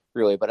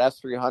 really. But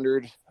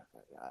S300,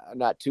 I'm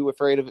not too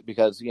afraid of it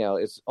because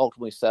it's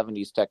ultimately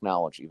 70s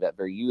technology. That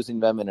they're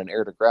using them in an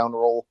air-to-ground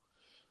role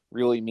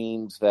really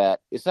means that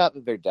it's not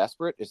that they're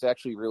desperate. It's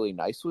actually really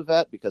nice with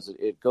that because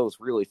it goes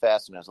really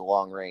fast and has a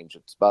long range.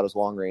 It's about as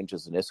long range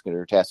as an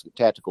Iskander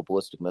tactical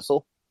ballistic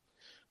missile,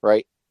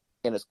 right?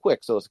 And it's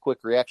quick, so it's a quick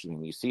reaction.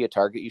 When you see a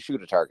target, you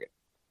shoot a target.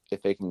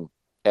 If they can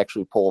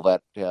actually pull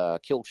that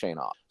kill chain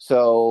off.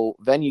 So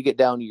then you get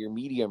down to your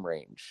medium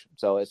range.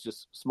 So it's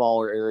just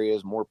smaller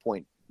areas, more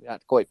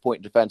not quite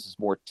point defense, is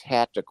more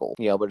tactical,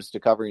 but it's to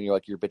covering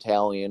your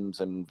battalions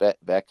and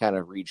that kind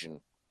of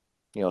region.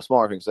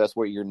 Smaller things. That's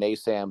what your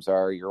NASAMs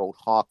are, your old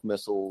Hawk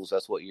missiles.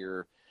 That's what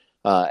your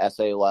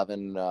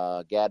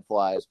SA-11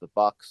 Gadflies, the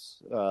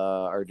Bucks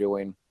are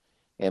doing.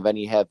 And then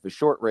you have the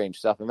short range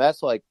stuff, and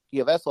that's like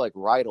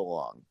ride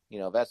along.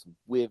 That's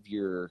with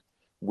your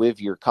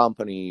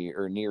company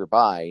or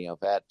nearby.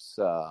 That's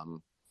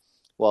that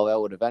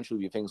would eventually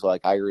be things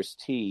like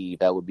IRIS-T.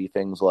 That would be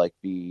things like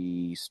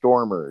the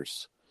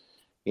Stormers.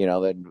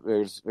 Then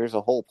there's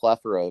a whole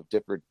plethora of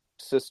different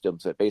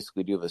systems that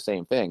basically do the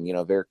same thing.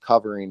 They're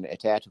covering a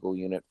tactical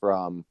unit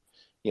from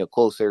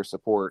close air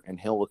support and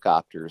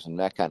helicopters and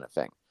that kind of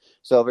thing.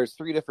 So there's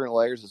 3 different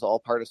layers. It's all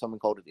part of something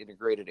called an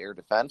integrated air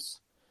defense.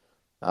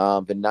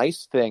 The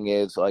nice thing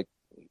is, like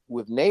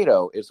with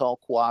NATO, it's all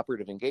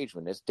cooperative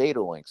engagement. It's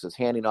data links. It's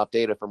handing off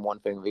data from one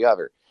thing to the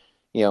other.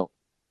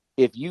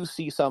 If you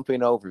see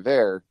something over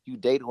there, you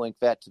data link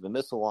that to the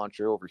missile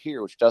launcher over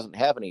here, which doesn't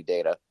have any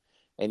data,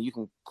 and you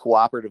can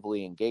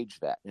cooperatively engage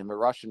that. And the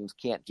Russians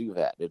can't do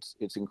that. It's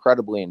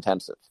incredibly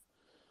intensive.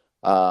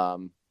 No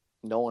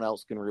one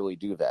else can really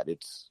do that.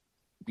 It's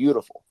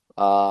beautiful.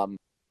 And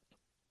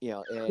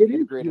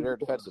integrated air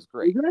defense is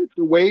great.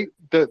 The way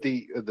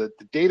the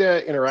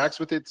data interacts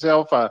with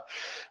itself.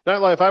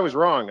 Nightlife, I was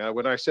wrong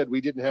when I said we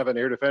didn't have an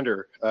air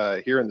defender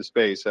here in the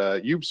space.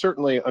 You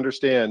certainly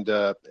understand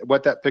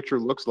what that picture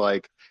looks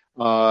like.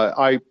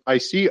 I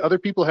see other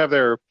people have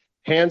their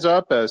hands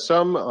up.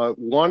 Some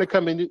want to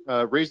come in,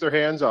 raise their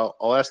hands.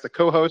 I'll ask the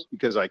co-host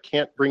because I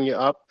can't bring you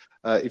up.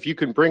 If you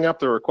can bring up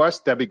the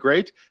request, that'd be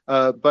great.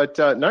 But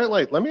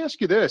Nightlight, let me ask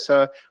you this.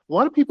 A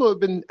lot of people have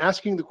been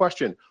asking the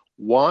question,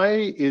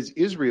 why is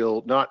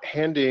Israel not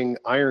handing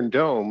Iron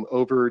Dome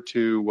over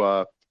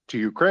to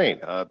Ukraine?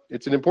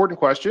 It's an important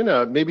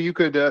question. Maybe you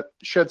could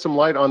shed some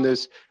light on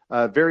this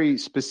very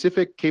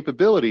specific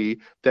capability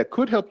that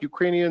could help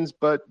Ukrainians,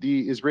 but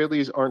the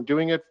Israelis aren't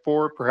doing it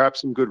for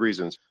perhaps some good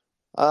reasons.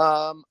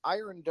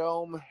 Iron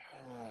Dome,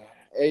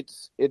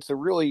 it's a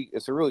really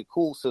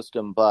cool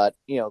system, but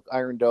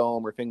Iron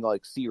Dome or things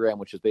like CRAM,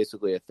 which is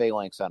basically a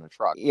phalanx on a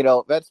truck,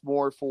 that's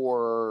more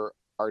for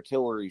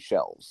artillery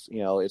shells.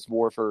 It's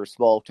more for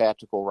small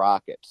tactical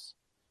rockets,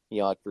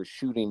 like for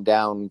shooting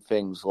down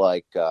things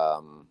like I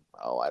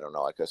don't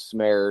know, like a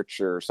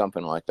Smerch or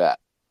something like that.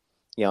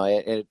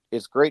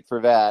 It's great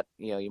for that.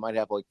 You might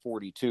have like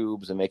 40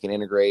 tubes and they can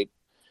integrate.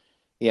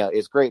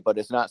 It's great, but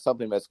it's not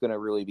something that's going to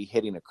really be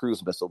hitting a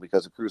cruise missile,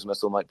 because a cruise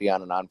missile might be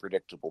on an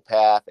unpredictable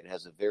path. It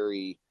has a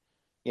very,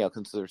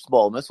 consider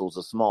small missiles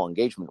a small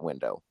engagement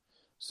window.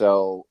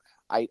 So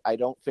I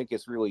don't think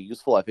it's really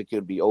useful. I think it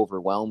would be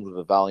overwhelmed with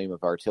the volume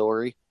of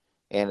artillery,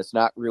 and it's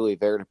not really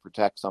there to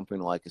protect something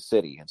like a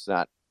city. It's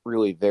not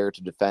really there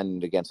to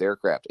defend against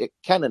aircraft. It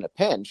can in a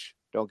pinch,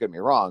 don't get me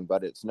wrong,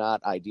 but it's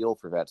not ideal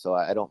for that. So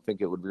I don't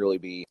think it would really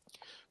be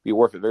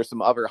worth it. There's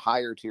some other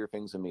higher tier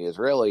things in the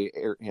Israeli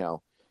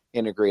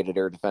integrated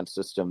air defense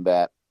system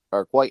that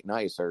are quite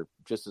nice, are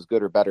just as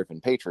good or better than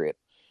Patriot.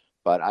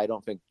 But I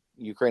don't think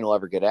Ukraine will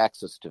ever get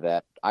access to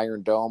that.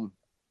 Iron Dome,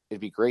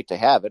 it'd be great to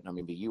have it. I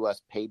mean, the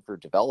U.S. paid for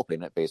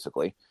developing it,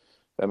 basically.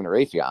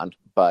 Raytheon,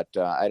 but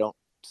I don't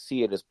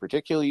see it as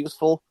particularly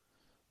useful,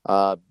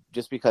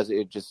 just because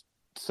it's just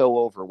so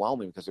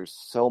overwhelming, because there's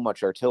so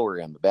much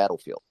artillery on the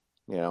battlefield.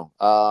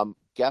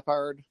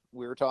 Gepard,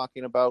 we were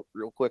talking about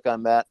real quick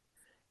on that.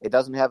 It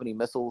doesn't have any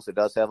missiles. It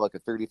does have like a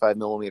 35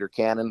 millimeter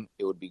cannon.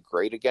 It would be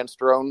great against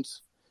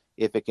drones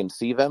if it can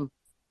see them,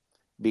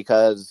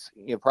 because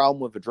the problem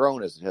with a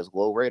drone is it has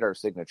low radar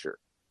signature.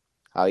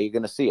 How are you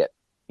going to see it?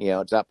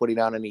 It's not putting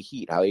on any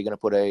heat. How are you going to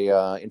put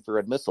a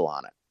infrared missile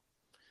on it?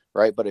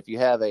 Right. But if you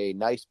have a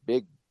nice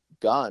big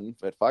gun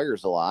that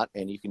fires a lot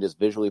and you can just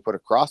visually put a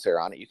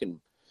crosshair on it, you can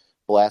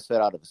blast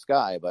that out of the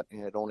sky, but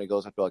it only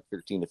goes up to like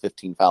 13 to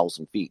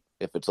 15,000 feet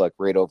if it's like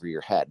right over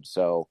your head.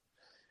 So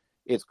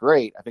it's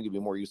great. I think it'd be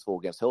more useful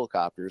against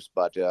helicopters,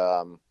 but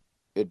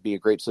it'd be a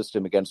great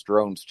system against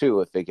drones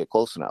too if they get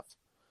close enough.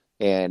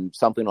 And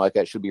something like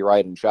that should be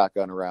riding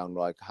shotgun around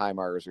like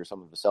HIMARS or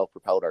some of the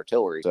self-propelled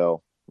artillery.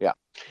 So, yeah.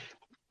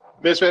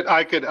 Misfit,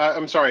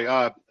 I'm sorry.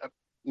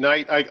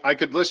 Knight, I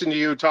could listen to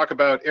you talk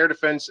about air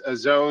defense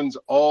zones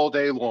all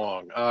day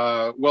long.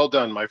 Well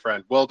done, my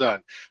friend. Well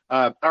done.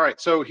 All right,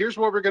 so here's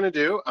what we're going to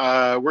do.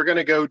 We're going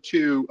to go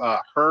to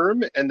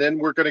Herm, and then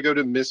we're going to go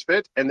to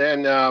Misfit, and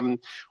then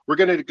we're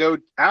going to go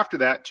after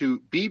that to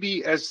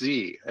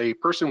BBSZ, a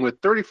person with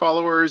 30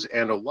 followers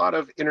and a lot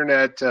of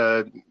internet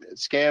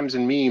scams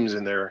and memes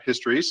in their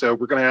history. So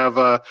we're going to have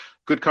a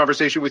good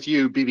conversation with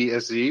you,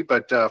 BBSZ.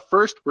 But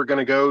first, we're going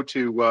to go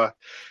to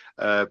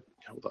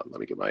hold on, let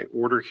me get my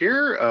order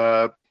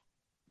here.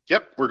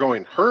 Yep, we're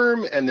going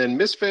Herm and then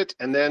Misfit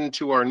and then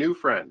to our new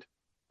friend.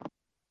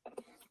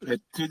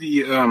 To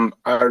the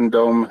Iron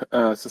Dome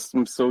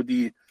system. So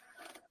the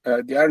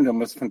Iron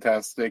Dome is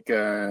fantastic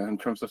in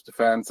terms of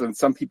defense, and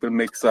some people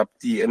mix up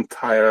the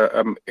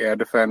entire air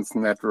defense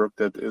network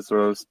that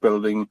Israel is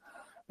building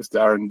with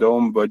the Iron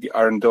Dome, but the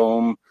Iron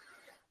Dome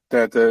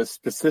that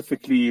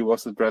specifically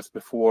was addressed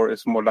before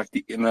is more like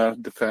the inner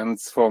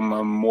defense from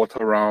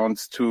mortar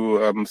rounds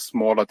to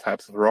smaller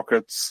types of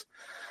rockets,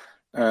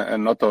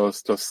 and not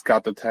those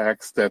Scud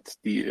attacks that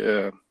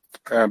the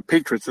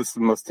Patriot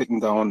system was taken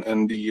down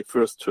in the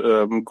first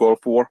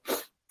Gulf War.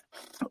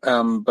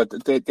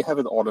 But they have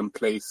it all in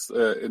place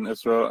in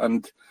Israel.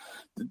 And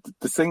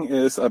the thing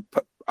is,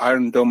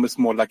 Iron Dome is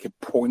more like a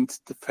point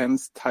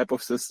defense type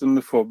of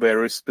system for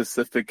very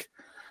specific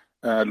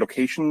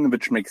location,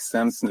 which makes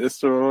sense in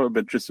Israel,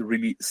 which is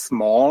really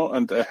small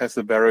and has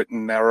a very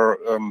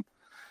narrow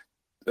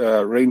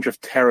range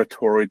of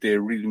territory they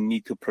really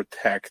need to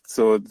protect.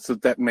 So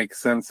that makes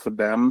sense for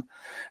them.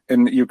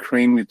 In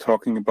Ukraine, we're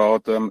talking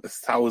about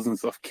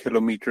thousands of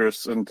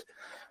kilometers and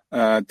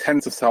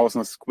tens of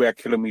thousands of square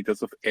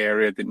kilometers of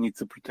area that needs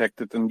to protect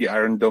it, and the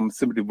Iron Dome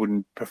simply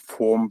wouldn't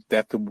perform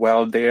that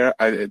well there.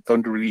 I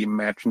don't really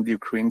imagine the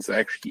Ukrainians are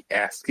actually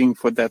asking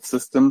for that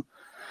system.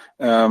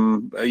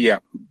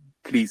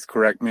 Please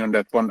correct me on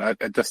that one. I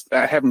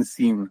haven't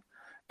seen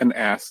an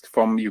ask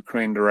from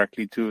Ukraine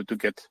directly to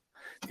get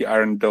the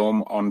Iron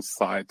Dome on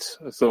site.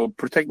 So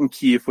protecting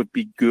Kiev would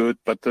be good,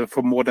 but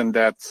for more than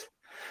that,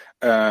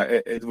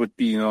 it would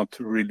be not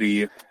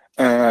really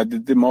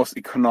the most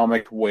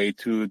economic way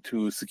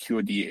to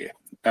secure the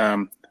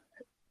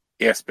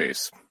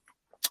airspace.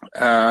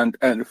 And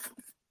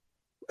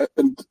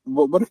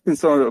what has been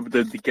sort of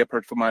the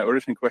Gepard for my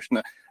original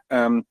question?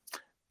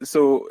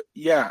 So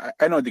yeah,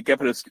 I know the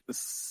Gepard is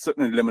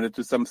certainly limited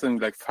to something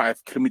like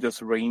 5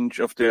 kilometers range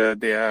of their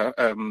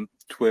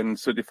twin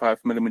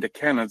 35mm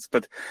cannons,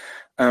 but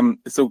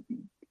so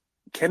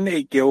can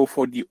they go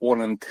for the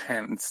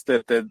all-in-10s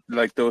that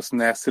like those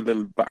nasty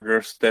little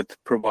buggers that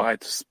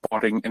provide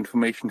spotting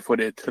information for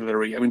the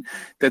artillery? I mean,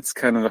 that's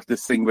kind of like the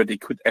thing where they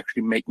could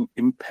actually make an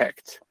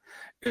impact,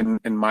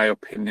 in my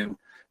opinion.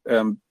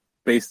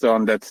 Based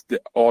on that,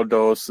 all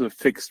those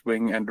fixed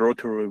wing and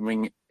rotary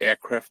wing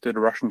aircraft that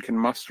Russian can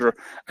muster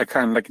are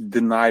kind of like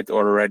denied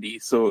already.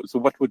 So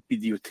what would be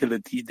the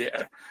utility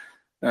there?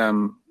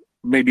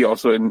 Maybe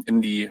also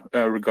in the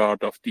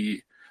regard of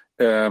the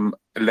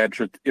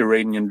alleged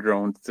Iranian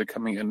drones that are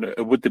coming in,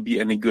 would there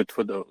be any good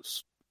for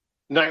those?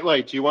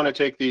 Nightlight, do you want to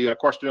take the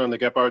question on the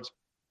Gepards?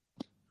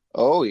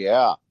 Oh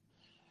yeah.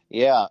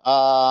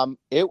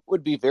 It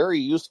would be very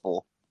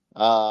useful.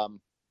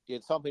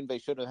 It's something they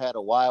should have had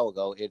a while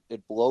ago.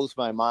 It blows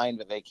my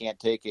mind that they can't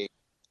take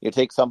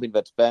something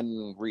that's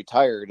been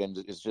retired and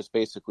is just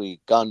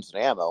basically guns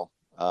and ammo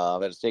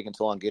that has taken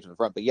so long to get to the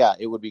front. But yeah,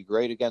 it would be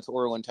great against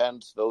Orlan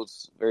 10s.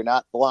 They're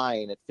not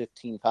flying at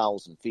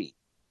 15,000 feet.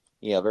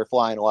 They're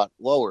flying a lot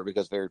lower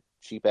because they're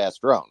cheap ass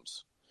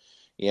drones.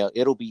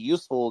 It'll be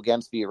useful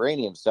against the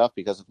Iranian stuff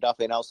because if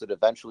nothing else, it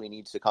eventually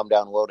needs to come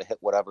down low to hit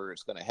whatever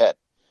it's going to hit.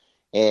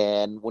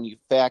 And when you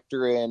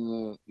factor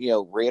in,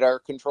 radar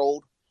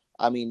controlled,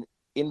 I mean,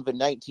 in the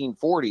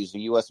 1940s, the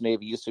U.S.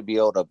 Navy used to be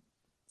able to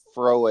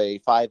throw a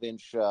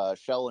 5-inch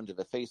shell into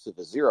the face of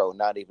a Zero and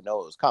not even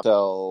know it was coming.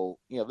 So,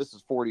 this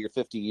is 40 or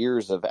 50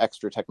 years of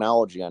extra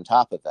technology on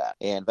top of that,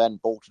 and then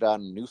bolted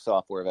on new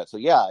software of that. So,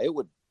 yeah, it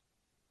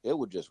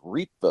would just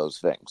reap those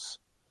things.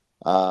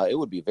 It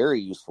would be very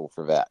useful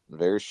for that.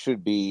 There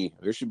should be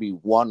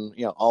one,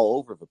 all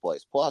over the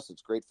place. Plus,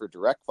 it's great for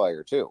direct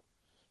fire too.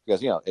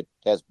 Because, it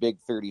has big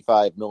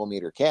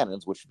 35mm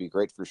cannons, which would be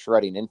great for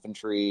shredding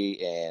infantry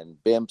and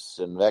BIMPs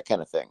and that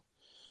kind of thing.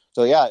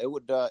 So, yeah, it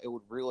would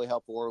really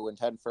help the Orlan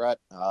 10 threat.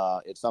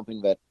 It's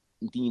something that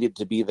needed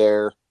to be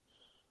there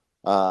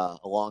a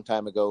long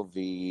time ago.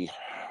 The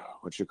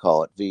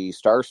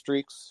Star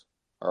Streaks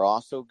are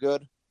also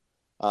good.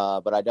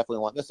 But I definitely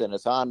want this in.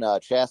 It's on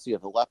chassis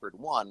of the Leopard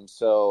 1,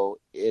 so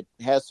it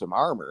has some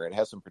armor. It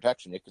has some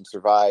protection. It can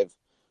survive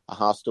a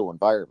hostile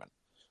environment.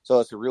 So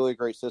it's a really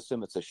great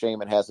system. It's a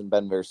shame it hasn't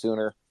been there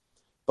sooner.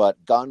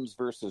 But guns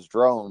versus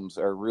drones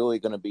are really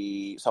going to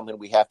be something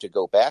we have to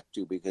go back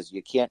to because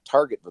you can't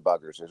target the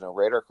buggers. There's no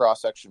radar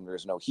cross-section.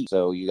 There's no heat.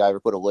 So you either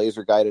put a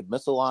laser-guided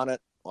missile on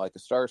it, like a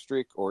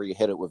Starstreak, or you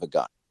hit it with a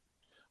gun.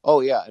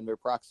 Oh, yeah, and they're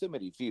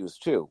proximity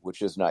fused, too,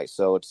 which is nice.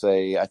 So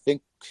I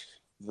think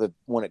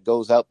when it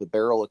goes out the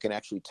barrel, it can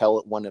actually tell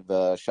it when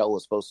the shell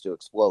is supposed to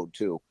explode,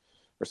 too.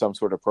 or some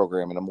sort of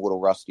programming. I'm a little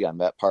rusty on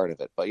that part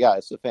of it. But yeah,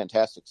 it's a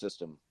fantastic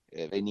system.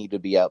 They need to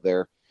be out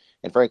there.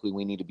 And frankly,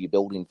 we need to be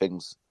building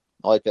things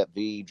like that.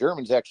 The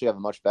Germans actually have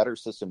a much better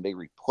system they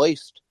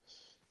replaced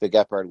the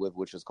Gepard with,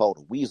 which is called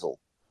a Weasel,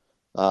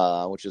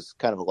 which is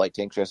kind of a light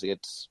tank chassis.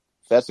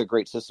 That's a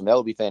great system. That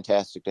would be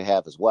fantastic to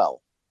have as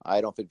well. I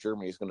don't think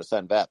Germany is going to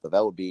send that, but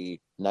that would be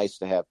nice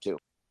to have too.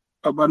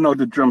 But no,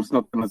 the Germans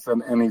not going to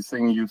send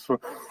anything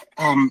useful.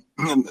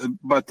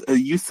 But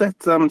you said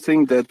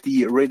something that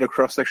the radar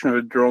cross-section of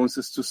the drones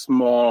is too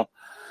small.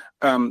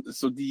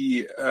 So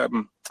the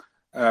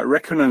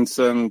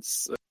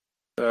reconnaissance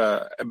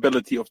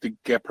ability of the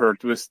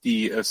Gepard with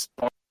the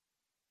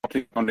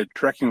spotting on the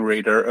tracking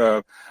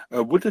radar,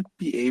 would it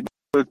be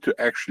able to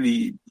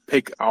actually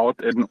pick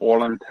out an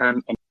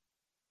all-intent and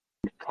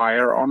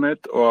fire on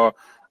it, or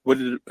would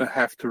it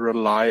have to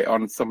rely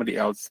on somebody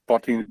else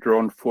spotting the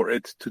drone for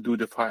it to do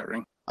the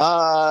firing?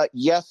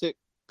 Yes, it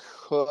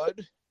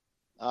could.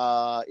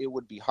 It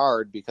would be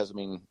hard because,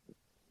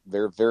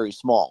 they're very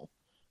small.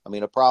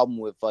 A problem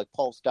with like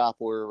pulse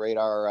Doppler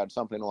radar on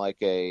something like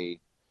an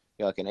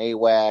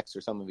AWACS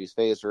or some of these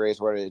phased arrays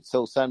where it's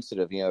so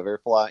sensitive,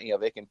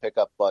 they can pick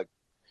up like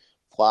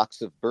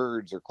flocks of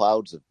birds or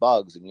clouds of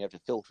bugs, and you have to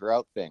filter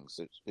out things.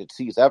 It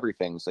sees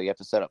everything, so you have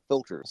to set up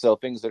filters. So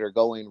things that are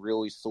going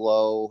really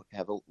slow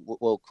have a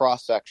little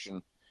cross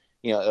section.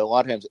 A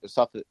lot of times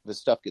this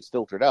stuff gets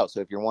filtered out. So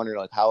if you're wondering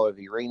like how are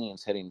the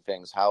Iranians hitting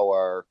things, how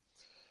are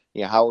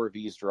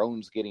these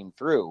drones getting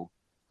through?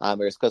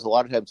 It's because a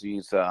lot of times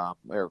these,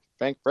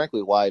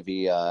 frankly, why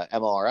the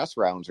MLRS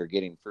rounds are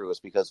getting through is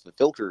because the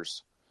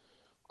filters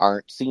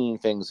aren't seeing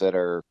things that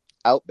are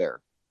out there.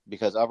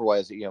 Because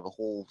otherwise, the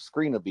whole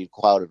screen would be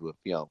clouded with,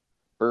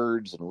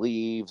 birds and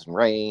leaves and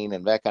rain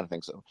and that kind of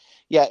thing. So,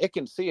 yeah, it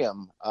can see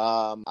them.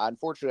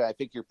 Unfortunately, I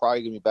think you're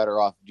probably going to be better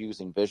off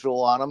using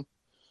visual on them.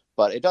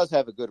 But it does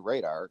have a good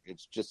radar.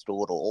 It's just a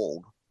little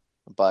old.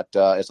 But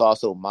it's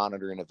also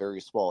monitoring a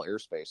very small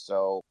airspace.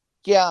 So,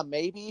 yeah,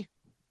 maybe.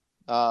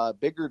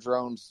 Bigger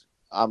drones,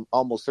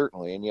 almost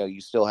certainly. And,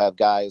 you still have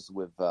guys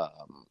with,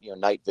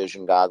 night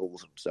vision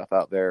goggles and stuff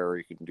out there, or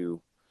you can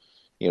do,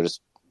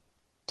 just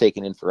take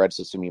an infrared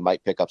system. You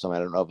might pick up some, I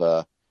don't know, of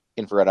a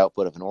infrared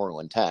output of an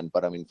Orlan 10.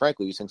 But,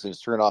 frankly, these things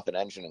just turn off an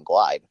engine and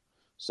glide.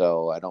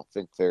 So I don't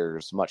think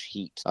there's much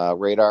heat.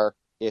 Radar,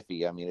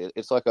 iffy.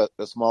 It's like a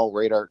small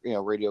radar,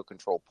 radio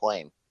controlled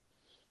plane.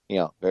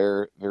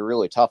 They're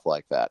really tough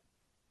like that.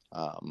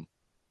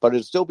 But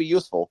it'd still be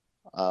useful.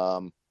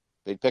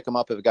 They'd pick them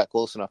up if it got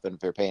close enough and if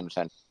they're paying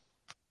attention.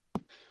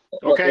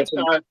 Okay,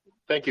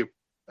 thank you.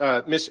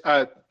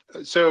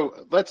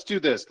 So let's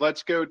do this.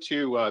 Let's go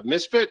to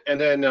Misfit, and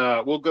then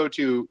we'll go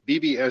to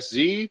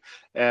BBSZ,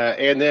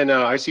 and then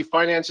I see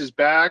Finance is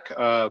back.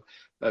 I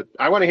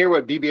want to hear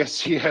what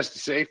BBSZ has to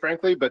say,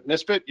 frankly, but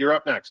Misfit, you're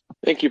up next.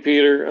 Thank you,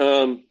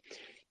 Peter.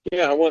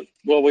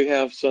 We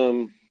have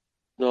some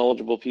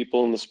knowledgeable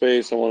people in the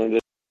space. I wanted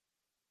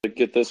to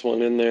get this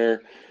one in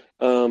there.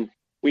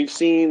 We've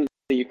seen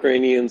the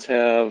Ukrainians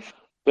have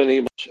been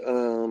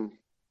able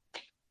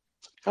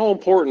how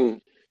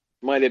important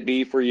might it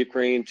be for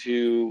Ukraine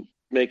to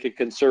make a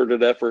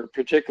concerted effort,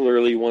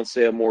 particularly once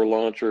they have more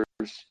launchers,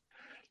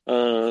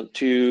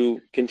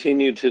 to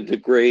continue to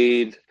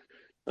degrade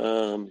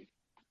the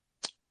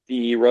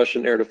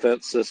Russian air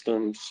defense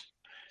systems?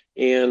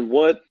 And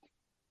what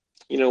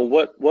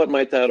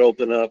might that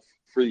open up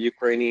for the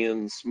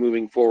Ukrainians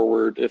moving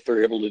forward if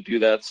they're able to do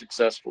that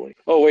successfully?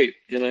 Oh, wait,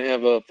 and I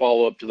have a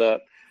follow-up to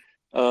that.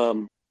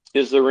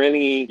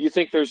 You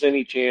think there's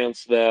any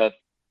chance that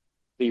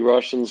the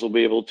Russians will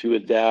be able to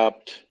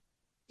adapt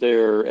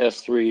their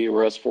S-3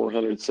 or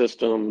S-400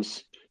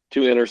 systems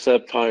to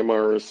intercept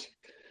HIMARS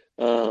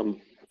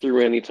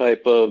through any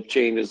type of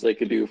changes they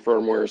could do,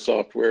 firmware,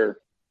 software,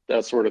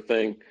 that sort of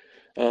thing?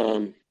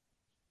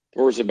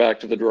 Or is it back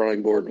to the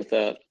drawing board with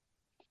that?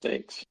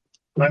 Thanks.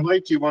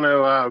 Mike, do you want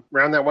to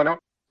round that one up?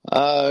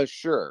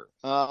 Sure.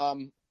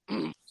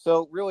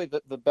 So really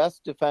the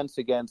best defense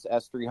against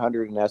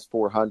S-300 and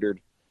S-400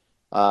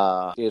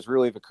 is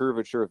really the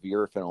curvature of the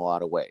Earth in a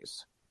lot of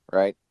ways,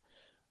 right?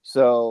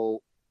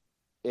 So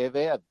if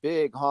they have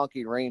big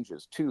honking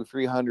ranges,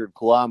 200-300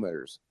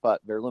 kilometers, but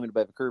they're limited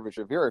by the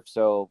curvature of the Earth,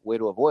 so way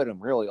to avoid them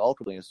really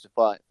ultimately is to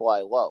fly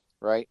low,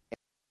 right?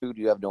 And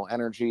you have no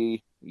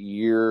energy,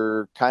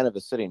 you're kind of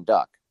a sitting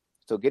duck.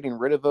 So getting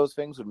rid of those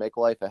things would make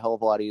life a hell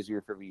of a lot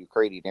easier for the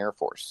Ukrainian Air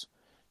Force.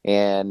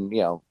 And,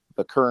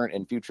 the current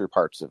and future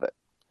parts of it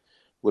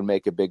would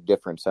make a big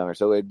difference on there.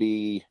 So it'd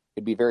be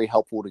very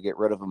helpful to get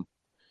rid of them,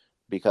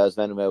 because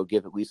then it would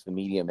give at least the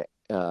medium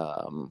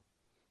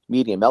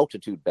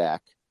altitude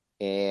back.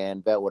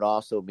 And that would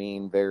also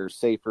mean they're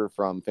safer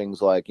from things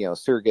like,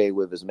 Sergei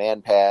with his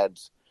man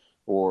pads,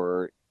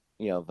 or,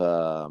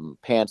 the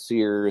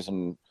Pantsirs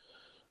and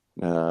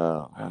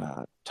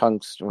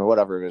tungsten or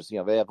whatever it is.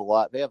 They have a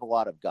lot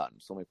of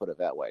guns, let me put it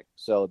that way.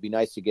 So it'd be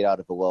nice to get out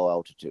of the low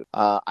altitude.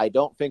 I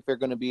don't think they're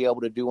going to be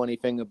able to do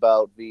anything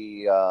about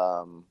the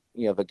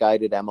the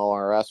guided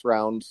MLRS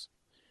rounds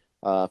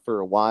for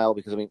a while,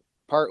 because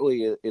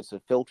partly it's a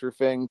filter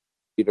thing.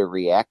 to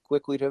react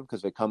quickly to them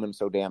because they come in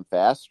so damn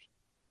fast.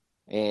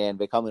 And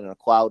they come in a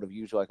cloud of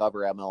usually like other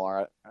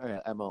MLRS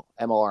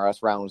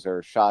rounds that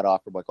are shot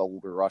off from like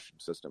older Russian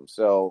systems.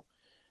 So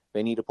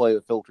they need to play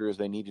with filters.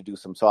 They need to do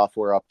some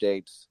software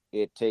updates.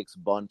 It takes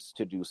months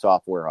to do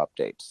software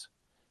updates.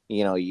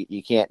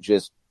 You can't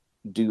just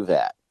do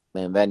that.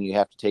 And then you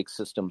have to take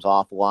systems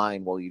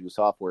offline while you do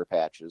software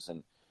patches. And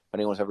if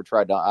anyone's ever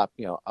tried to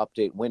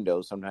update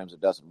Windows, sometimes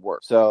it doesn't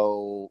work.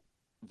 So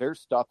they're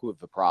stuck with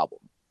the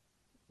problem.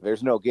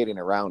 There's no getting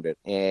around it.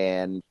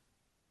 And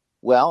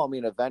well, I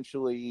mean,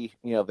 eventually,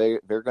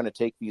 they're going to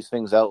take these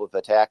things out with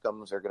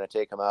ATACMs. They're going to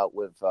take them out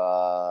with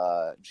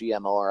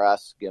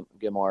GMLRS,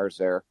 GMRs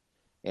there,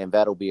 and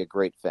that'll be a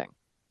great thing.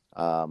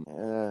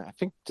 I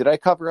think, did I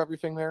cover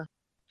everything there?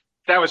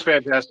 That was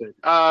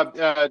fantastic.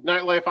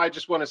 Nightlife, I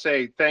just want to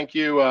say thank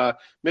you.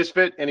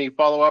 Misfit, any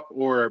follow-up,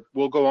 or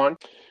we'll go on?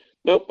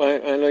 Nope, I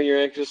know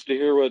you're anxious to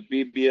hear what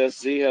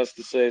BBSZ has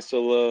to say,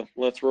 so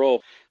let's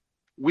roll.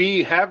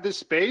 We have this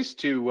space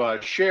to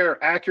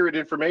share accurate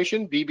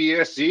information.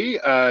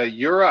 BBSZ,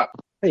 you're up.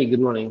 Hey,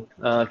 good morning.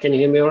 Can you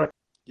hear me all right?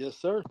 Yes,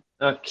 sir.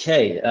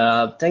 Okay.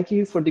 Thank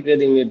you for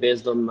degrading me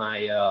based on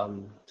my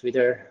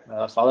Twitter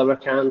follower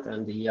count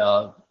and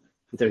the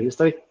Twitter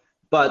history.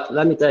 But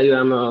let me tell you,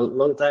 I'm a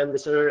long-time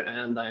listener,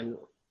 and I'm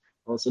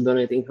also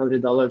donating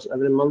 $100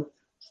 every month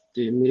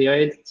to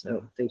Myriad.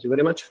 So thank you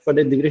very much for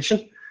the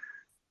degradation.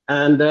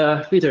 And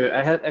Peter,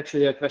 I had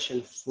actually a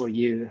question for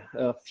you.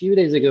 A few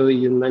days ago,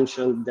 you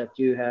mentioned that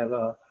you have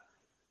a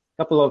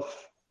couple of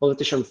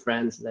politician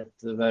friends that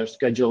were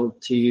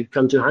scheduled to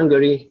come to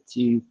Hungary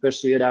to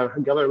persuade our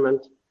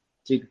government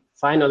to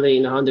finally,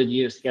 in 100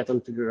 years, get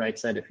onto the right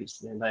side of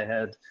history. And I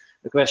had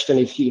a question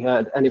if you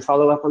had any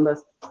follow-up on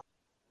that.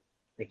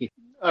 Thank you.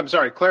 I'm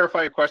sorry,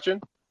 clarify your question.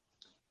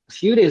 A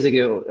few days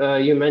ago,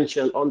 you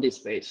mentioned on this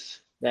space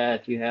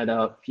that you had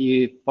a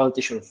few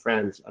politician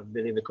friends, I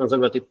believe the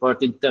Conservative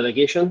Party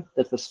delegation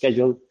that was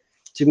scheduled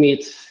to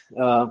meet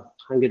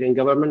Hungarian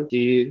government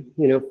to,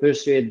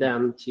 persuade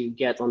them to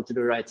get onto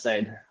the right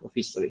side of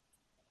history.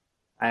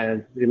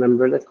 I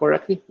remember that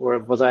correctly, or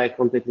was I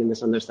completely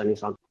misunderstanding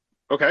something?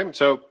 Okay,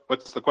 so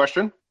what's the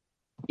question?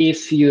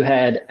 If you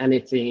had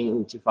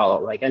anything to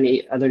follow, like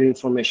any other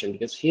information,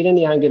 because here in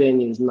the Hungarian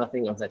news,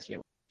 nothing of that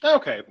here.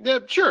 Okay,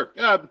 sure.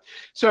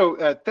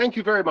 So thank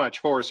you very much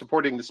for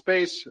supporting the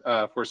space,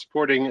 for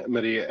supporting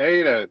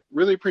Myriad. I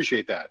really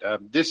appreciate that.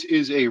 This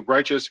is a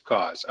righteous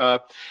cause.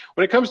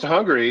 When it comes to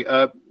Hungary,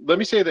 let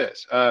me say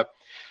this.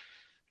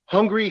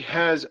 Hungary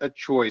has a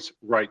choice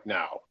right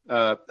now.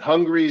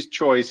 Hungary's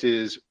choice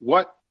is,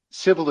 what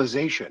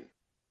civilization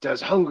does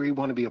Hungary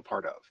want to be a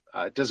part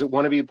of? Does it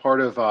want to be a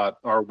part of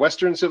our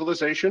Western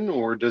civilization,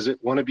 or does it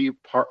want to be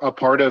a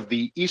part of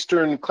the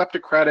Eastern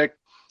kleptocratic,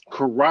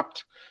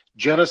 corrupt,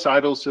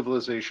 genocidal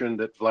civilization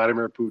that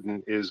Vladimir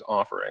Putin is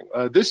offering?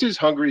 This is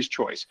Hungary's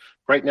choice.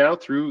 Right now,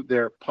 through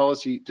their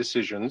policy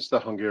decisions, the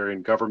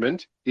Hungarian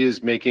government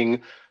is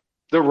making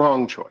the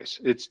wrong choice.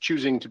 It's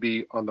choosing to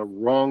be on the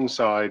wrong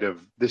side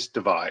of this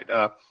divide.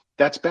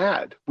 That's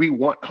bad. We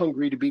want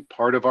Hungary to be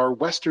part of our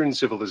Western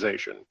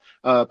civilization,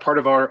 part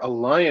of our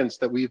alliance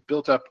that we've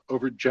built up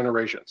over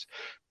generations.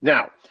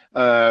 Now,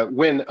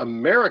 when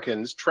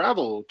Americans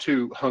travel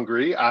to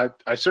Hungary, I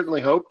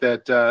certainly hope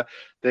that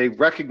they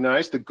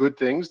recognize the good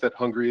things that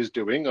Hungary is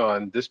doing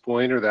on this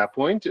point or that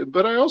point,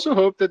 but I also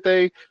hope that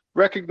they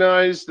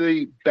recognize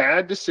the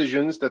bad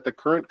decisions that the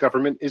current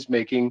government is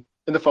making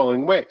in the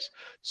following ways: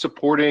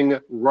 supporting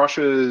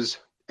Russia's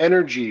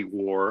energy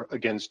war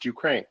against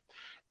Ukraine.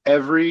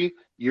 Every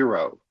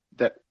euro,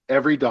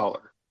 every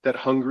dollar that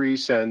Hungary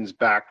sends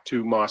back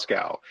to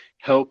Moscow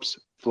helps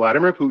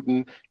Vladimir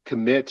Putin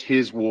commit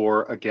his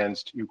war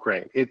against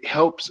Ukraine. It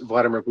helps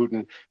Vladimir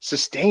Putin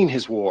sustain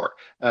his war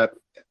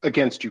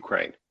against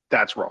Ukraine.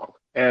 That's wrong.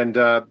 And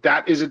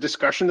that is a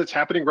discussion that's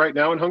happening right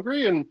now in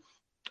Hungary. And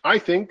I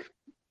think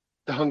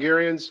the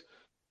Hungarians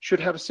should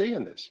have a say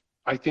in this.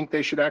 I think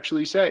they should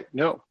actually say,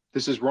 no,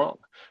 this is wrong.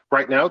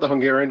 Right now, the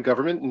Hungarian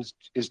government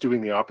is doing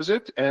the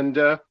opposite. And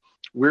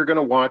we're going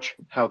to watch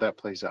how that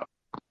plays out.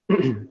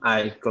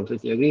 I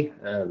completely agree.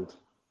 And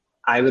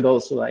I would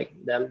also like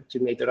them to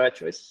make the right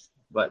choice.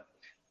 But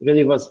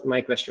really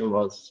my question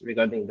was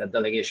regarding the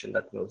delegation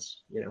that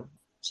was,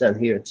 sent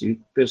here to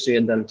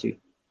persuade them to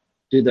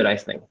do the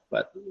right thing.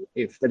 But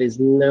if there is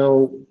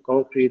no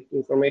concrete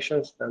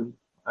information, then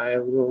I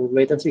will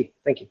wait and see.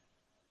 Thank you.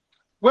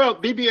 Well,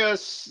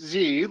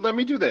 BBSZ, let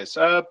me do this.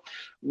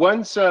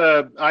 Once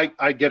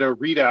I get a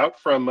readout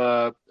from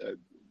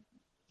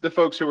the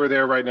folks who are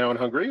there right now in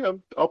Hungary,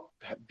 I'll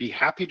be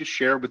happy to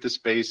share with the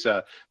space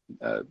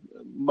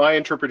my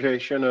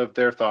interpretation of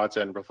their thoughts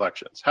and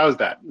reflections. How's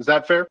that? Is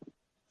that fair?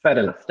 Fair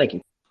enough. Thank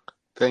you.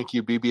 Thank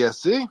you,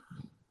 BBSZ.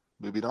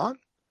 Moving on.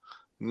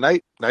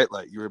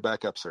 Nightlight, you were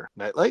back up, sir.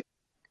 Nightlight?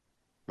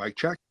 Mic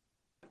check.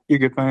 You're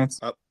good, Vance.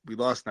 Oh, we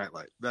lost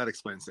Nightlight. That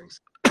explains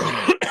things.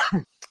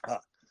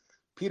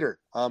 Peter,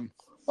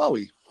 well,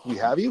 we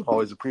have you.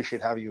 Always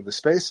appreciate having you in the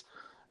space,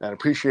 and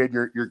appreciate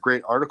your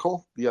great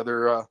article the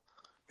other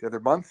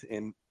month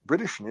in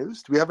British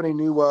news. Do we have any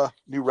new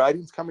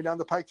writings coming down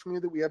the pike from you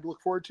that we have to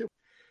look forward to?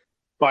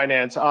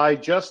 Finance. I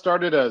just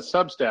started a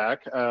Substack.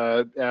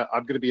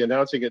 I'm going to be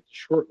announcing it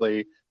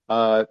shortly.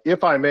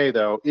 If I may,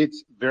 though,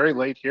 it's very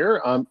late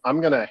here. I'm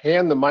going to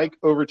hand the mic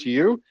over to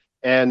you,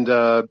 and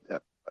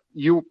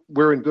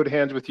we're in good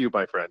hands with you,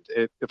 my friend,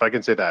 if I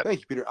can say that. Thank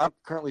you, Peter. I'm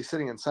currently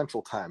sitting in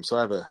Central Time, so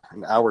I have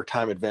an hour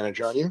time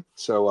advantage on you.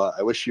 So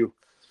I wish you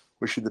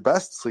the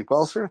best. Sleep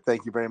well, sir.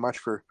 Thank you very much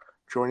for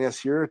joining us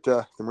here at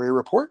the Maria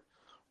Report.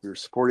 We're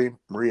supporting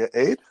Maria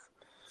Aid,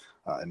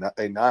 a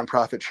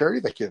nonprofit charity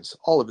that gives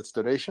all of its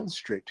donations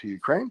straight to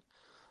Ukraine.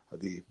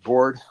 The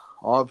board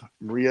of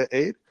Maria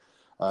Aid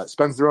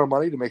spends their own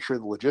money to make sure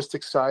the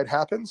logistics side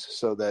happens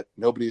so that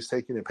nobody is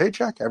taking a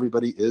paycheck.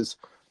 Everybody is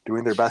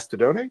doing their best to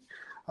donate.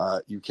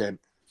 You can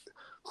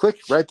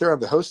click right there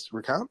on the host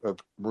account of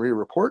Maria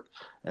Report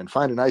and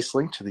find a nice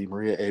link to the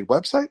Maria Aid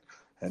website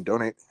and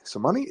donate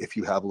some money if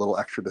you have a little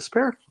extra to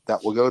spare.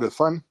 That will go to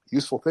fun,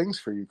 useful things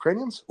for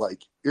Ukrainians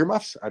like ear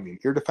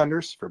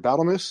defenders for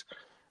battle moose.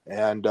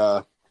 And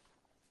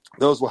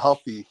those will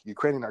help the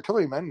Ukrainian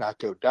artillerymen not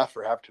go deaf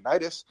or have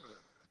tinnitus,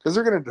 because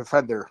they're going to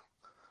defend their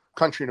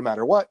country no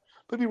matter what.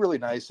 But it'd be really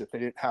nice if they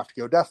didn't have to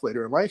go deaf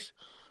later in life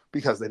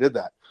because they did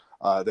that.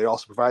 They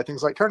also provide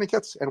things like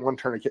tourniquets, and one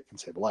tourniquet can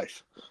save a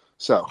life.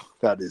 So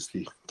that is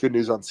the good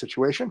news on the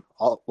situation.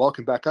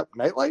 Welcome back up,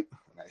 Nightlight.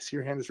 I see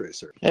your hand is raised,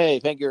 sir. Hey,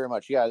 thank you very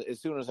much. Yeah,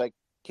 as soon as I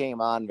came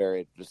on,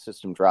 the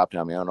system dropped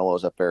on me. I don't know what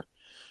was up there.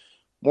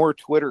 More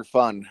Twitter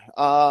fun.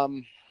 I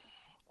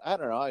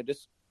don't know. I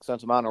just,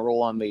 since I'm on a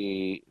roll on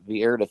the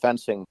air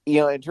defense thing,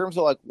 in terms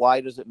of why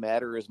does it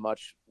matter as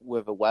much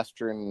with a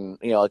Western,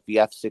 like the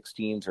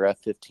F-16s or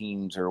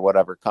F-15s or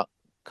whatever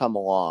come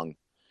along?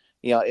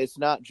 It's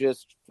not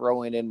just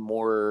throwing in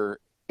more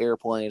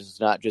airplanes.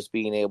 It's not just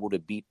being able to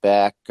beat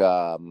back,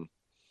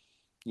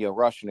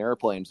 Russian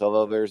airplanes.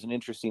 Although there's an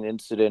interesting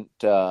incident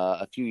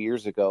a few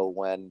years ago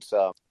when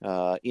some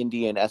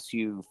Indian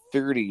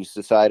Su-30s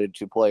decided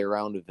to play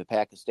around with the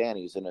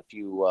Pakistanis, and a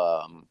few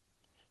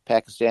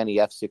Pakistani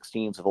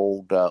F-16s of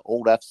old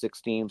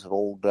F-16s of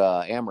old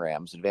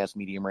AMRAAMs, advanced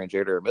medium range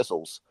air to air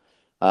missiles,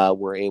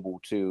 were able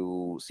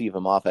to see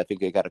them off. I think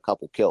they got a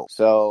couple kills.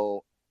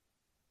 So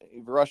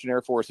the Russian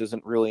Air Force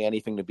isn't really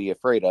anything to be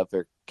afraid of.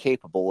 They're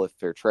capable if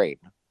they're trained.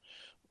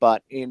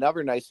 But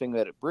another nice thing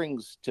that it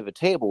brings to the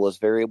table is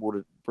they're able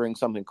to bring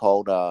something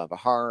called the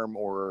HARM,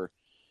 or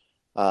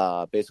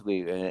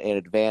basically an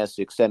advanced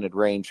extended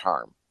range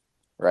HARM,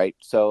 right?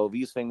 So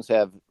these things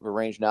have a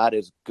range not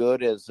as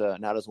good as,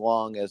 not as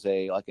long as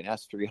an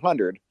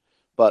S-300,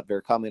 but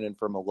they're coming in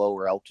from a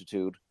lower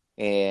altitude,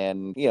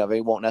 and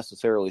they won't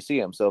necessarily see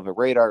them. So if the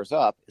radar's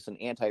up, it's an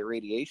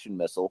anti-radiation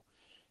missile,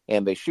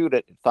 and they shoot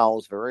it, it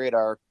follows the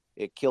radar,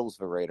 it kills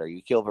the radar.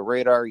 You kill the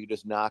radar, you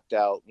just knocked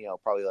out,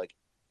 probably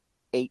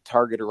 8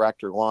 target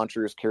erector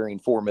launchers carrying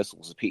 4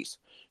 missiles apiece.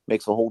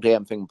 Makes the whole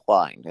damn thing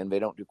blind, and they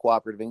don't do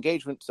cooperative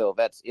engagement, so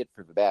that's it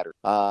for the battery.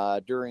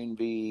 During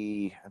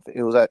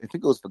I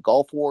think it was the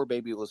Gulf War,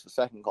 maybe it was the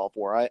second Gulf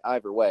War.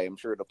 Either way, I'm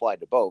sure it applied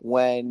to both.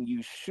 When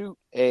you shoot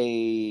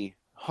a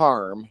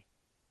HARM,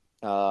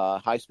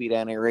 high-speed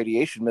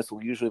anti-radiation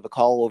missile, usually the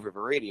call over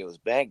the radio is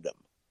Magnum.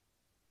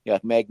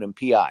 Magnum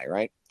PI,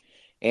 right?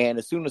 And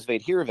as soon as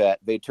they'd hear that,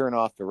 they'd turn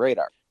off the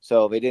radar.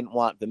 So they didn't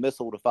want the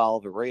missile to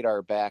follow the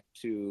radar back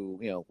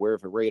to, where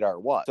the radar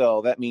was.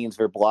 So that means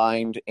they're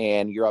blind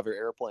and your other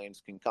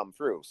airplanes can come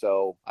through.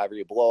 So either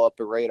you blow up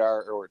the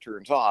radar or it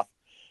turns off.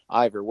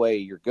 Either way,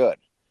 you're good.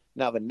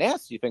 Now, the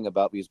nasty thing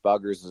about these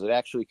buggers is it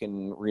actually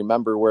can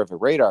remember where the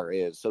radar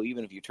is. So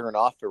even if you turn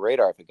off the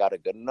radar, if it got a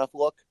good enough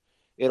look,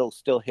 it'll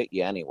still hit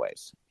you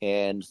anyways.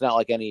 And it's not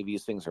like any of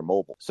these things are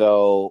mobile.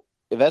 So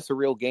if that's a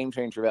real game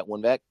changer, that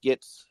when that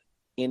gets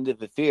into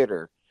the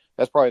theater,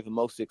 that's probably the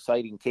most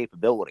exciting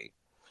capability,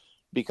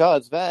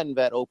 because then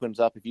that opens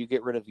up, if you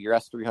get rid of your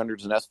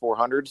S-300s and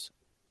S-400s,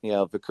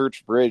 the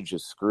Kerch Bridge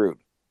is screwed.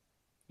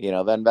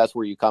 Then that's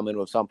where you come in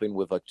with something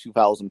with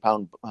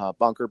 2,000-pound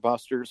bunker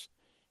busters,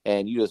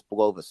 and you just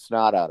blow the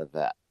snot out of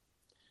that.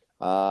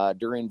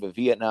 During the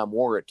Vietnam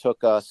War, it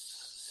took us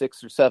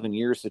 6 or 7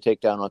 years to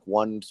take down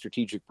one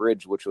strategic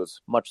bridge, which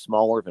was much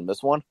smaller than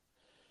this one,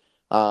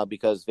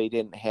 because they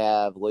didn't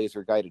have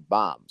laser-guided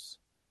bombs.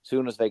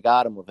 Soon as they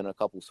got them, within a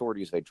couple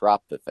sorties, they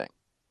dropped the thing.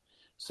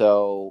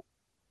 So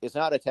it's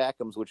not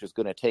ATACMS which is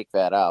going to take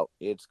that out.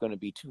 It's going to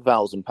be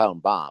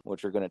 2,000-pound bomb,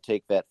 which are going to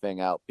take that thing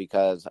out,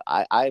 because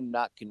I'm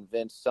not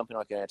convinced something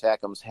like an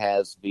ATACMS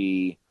has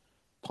the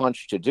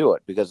punch to do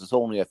it, because it's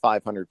only a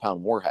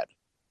 500-pound warhead,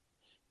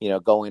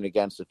 going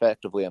against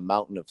effectively a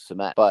mountain of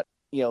cement. But,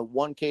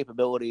 one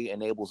capability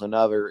enables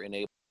another.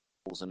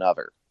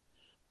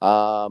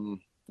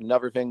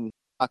 Another thing,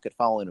 rocket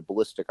following a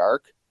ballistic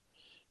arc,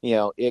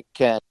 it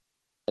can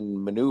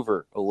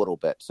maneuver a little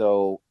bit.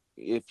 So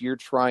if you're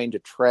trying to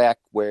track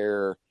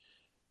where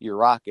your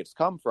rockets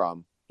come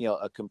from,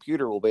 a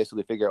computer will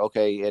basically figure,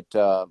 okay, it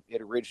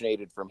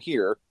originated from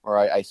here, or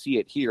I see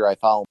it here, I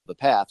follow the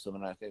path, so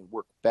then I can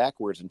work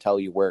backwards and tell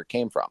you where it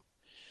came from.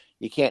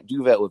 You can't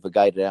do that with a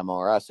guided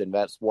MLRS, and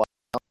that's why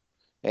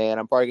And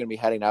I'm probably going to be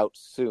heading out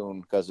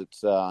soon because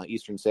it's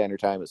Eastern Standard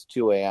Time. It's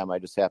 2 a.m. I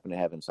just happen to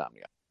have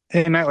insomnia.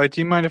 Hey, Nightlight,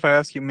 do you mind if I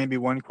ask you maybe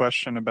one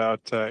question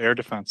about air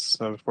defense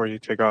before you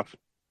take off?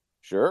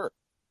 Sure.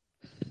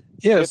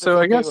 Yeah, If so it's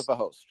I okay guess with the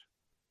host.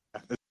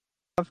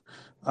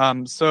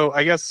 so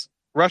I guess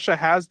Russia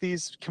has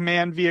these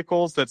command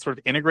vehicles that sort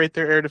of integrate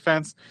their air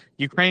defense.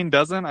 Ukraine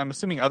doesn't. I'm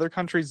assuming other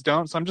countries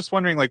don't. So I'm just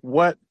wondering, like,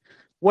 what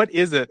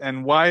is it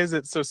and why is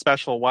it so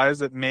special? Why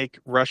does it make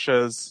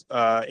Russia's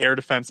air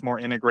defense more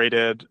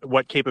integrated?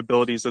 What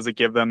capabilities does it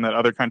give them that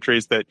other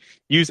countries that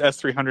use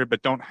S-300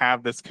 but don't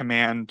have this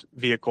command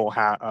vehicle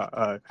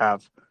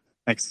have?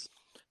 Thanks.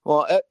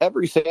 Well,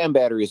 every SAM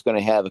battery is going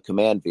to have a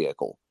command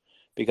vehicle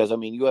because, I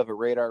mean, you have a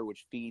radar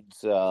which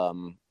feeds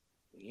in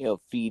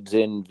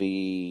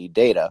the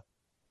data.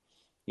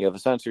 You have a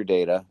sensor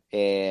data,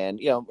 and,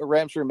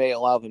 Ramsher may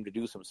allow them to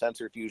do some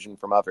sensor fusion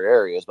from other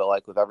areas, but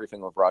like with everything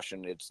with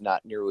Russian, it's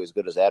not nearly as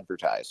good as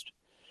advertised.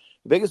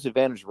 The biggest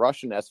advantage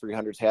Russian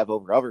S-300s have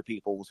over other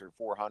people's or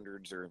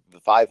 400s or the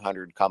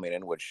 500 coming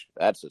in, which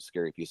that's a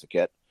scary piece of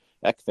kit.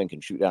 That thing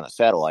can shoot down a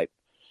satellite,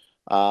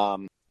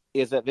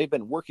 is that they've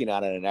been working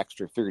on it an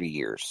extra 30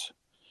 years.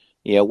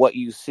 What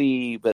you see, but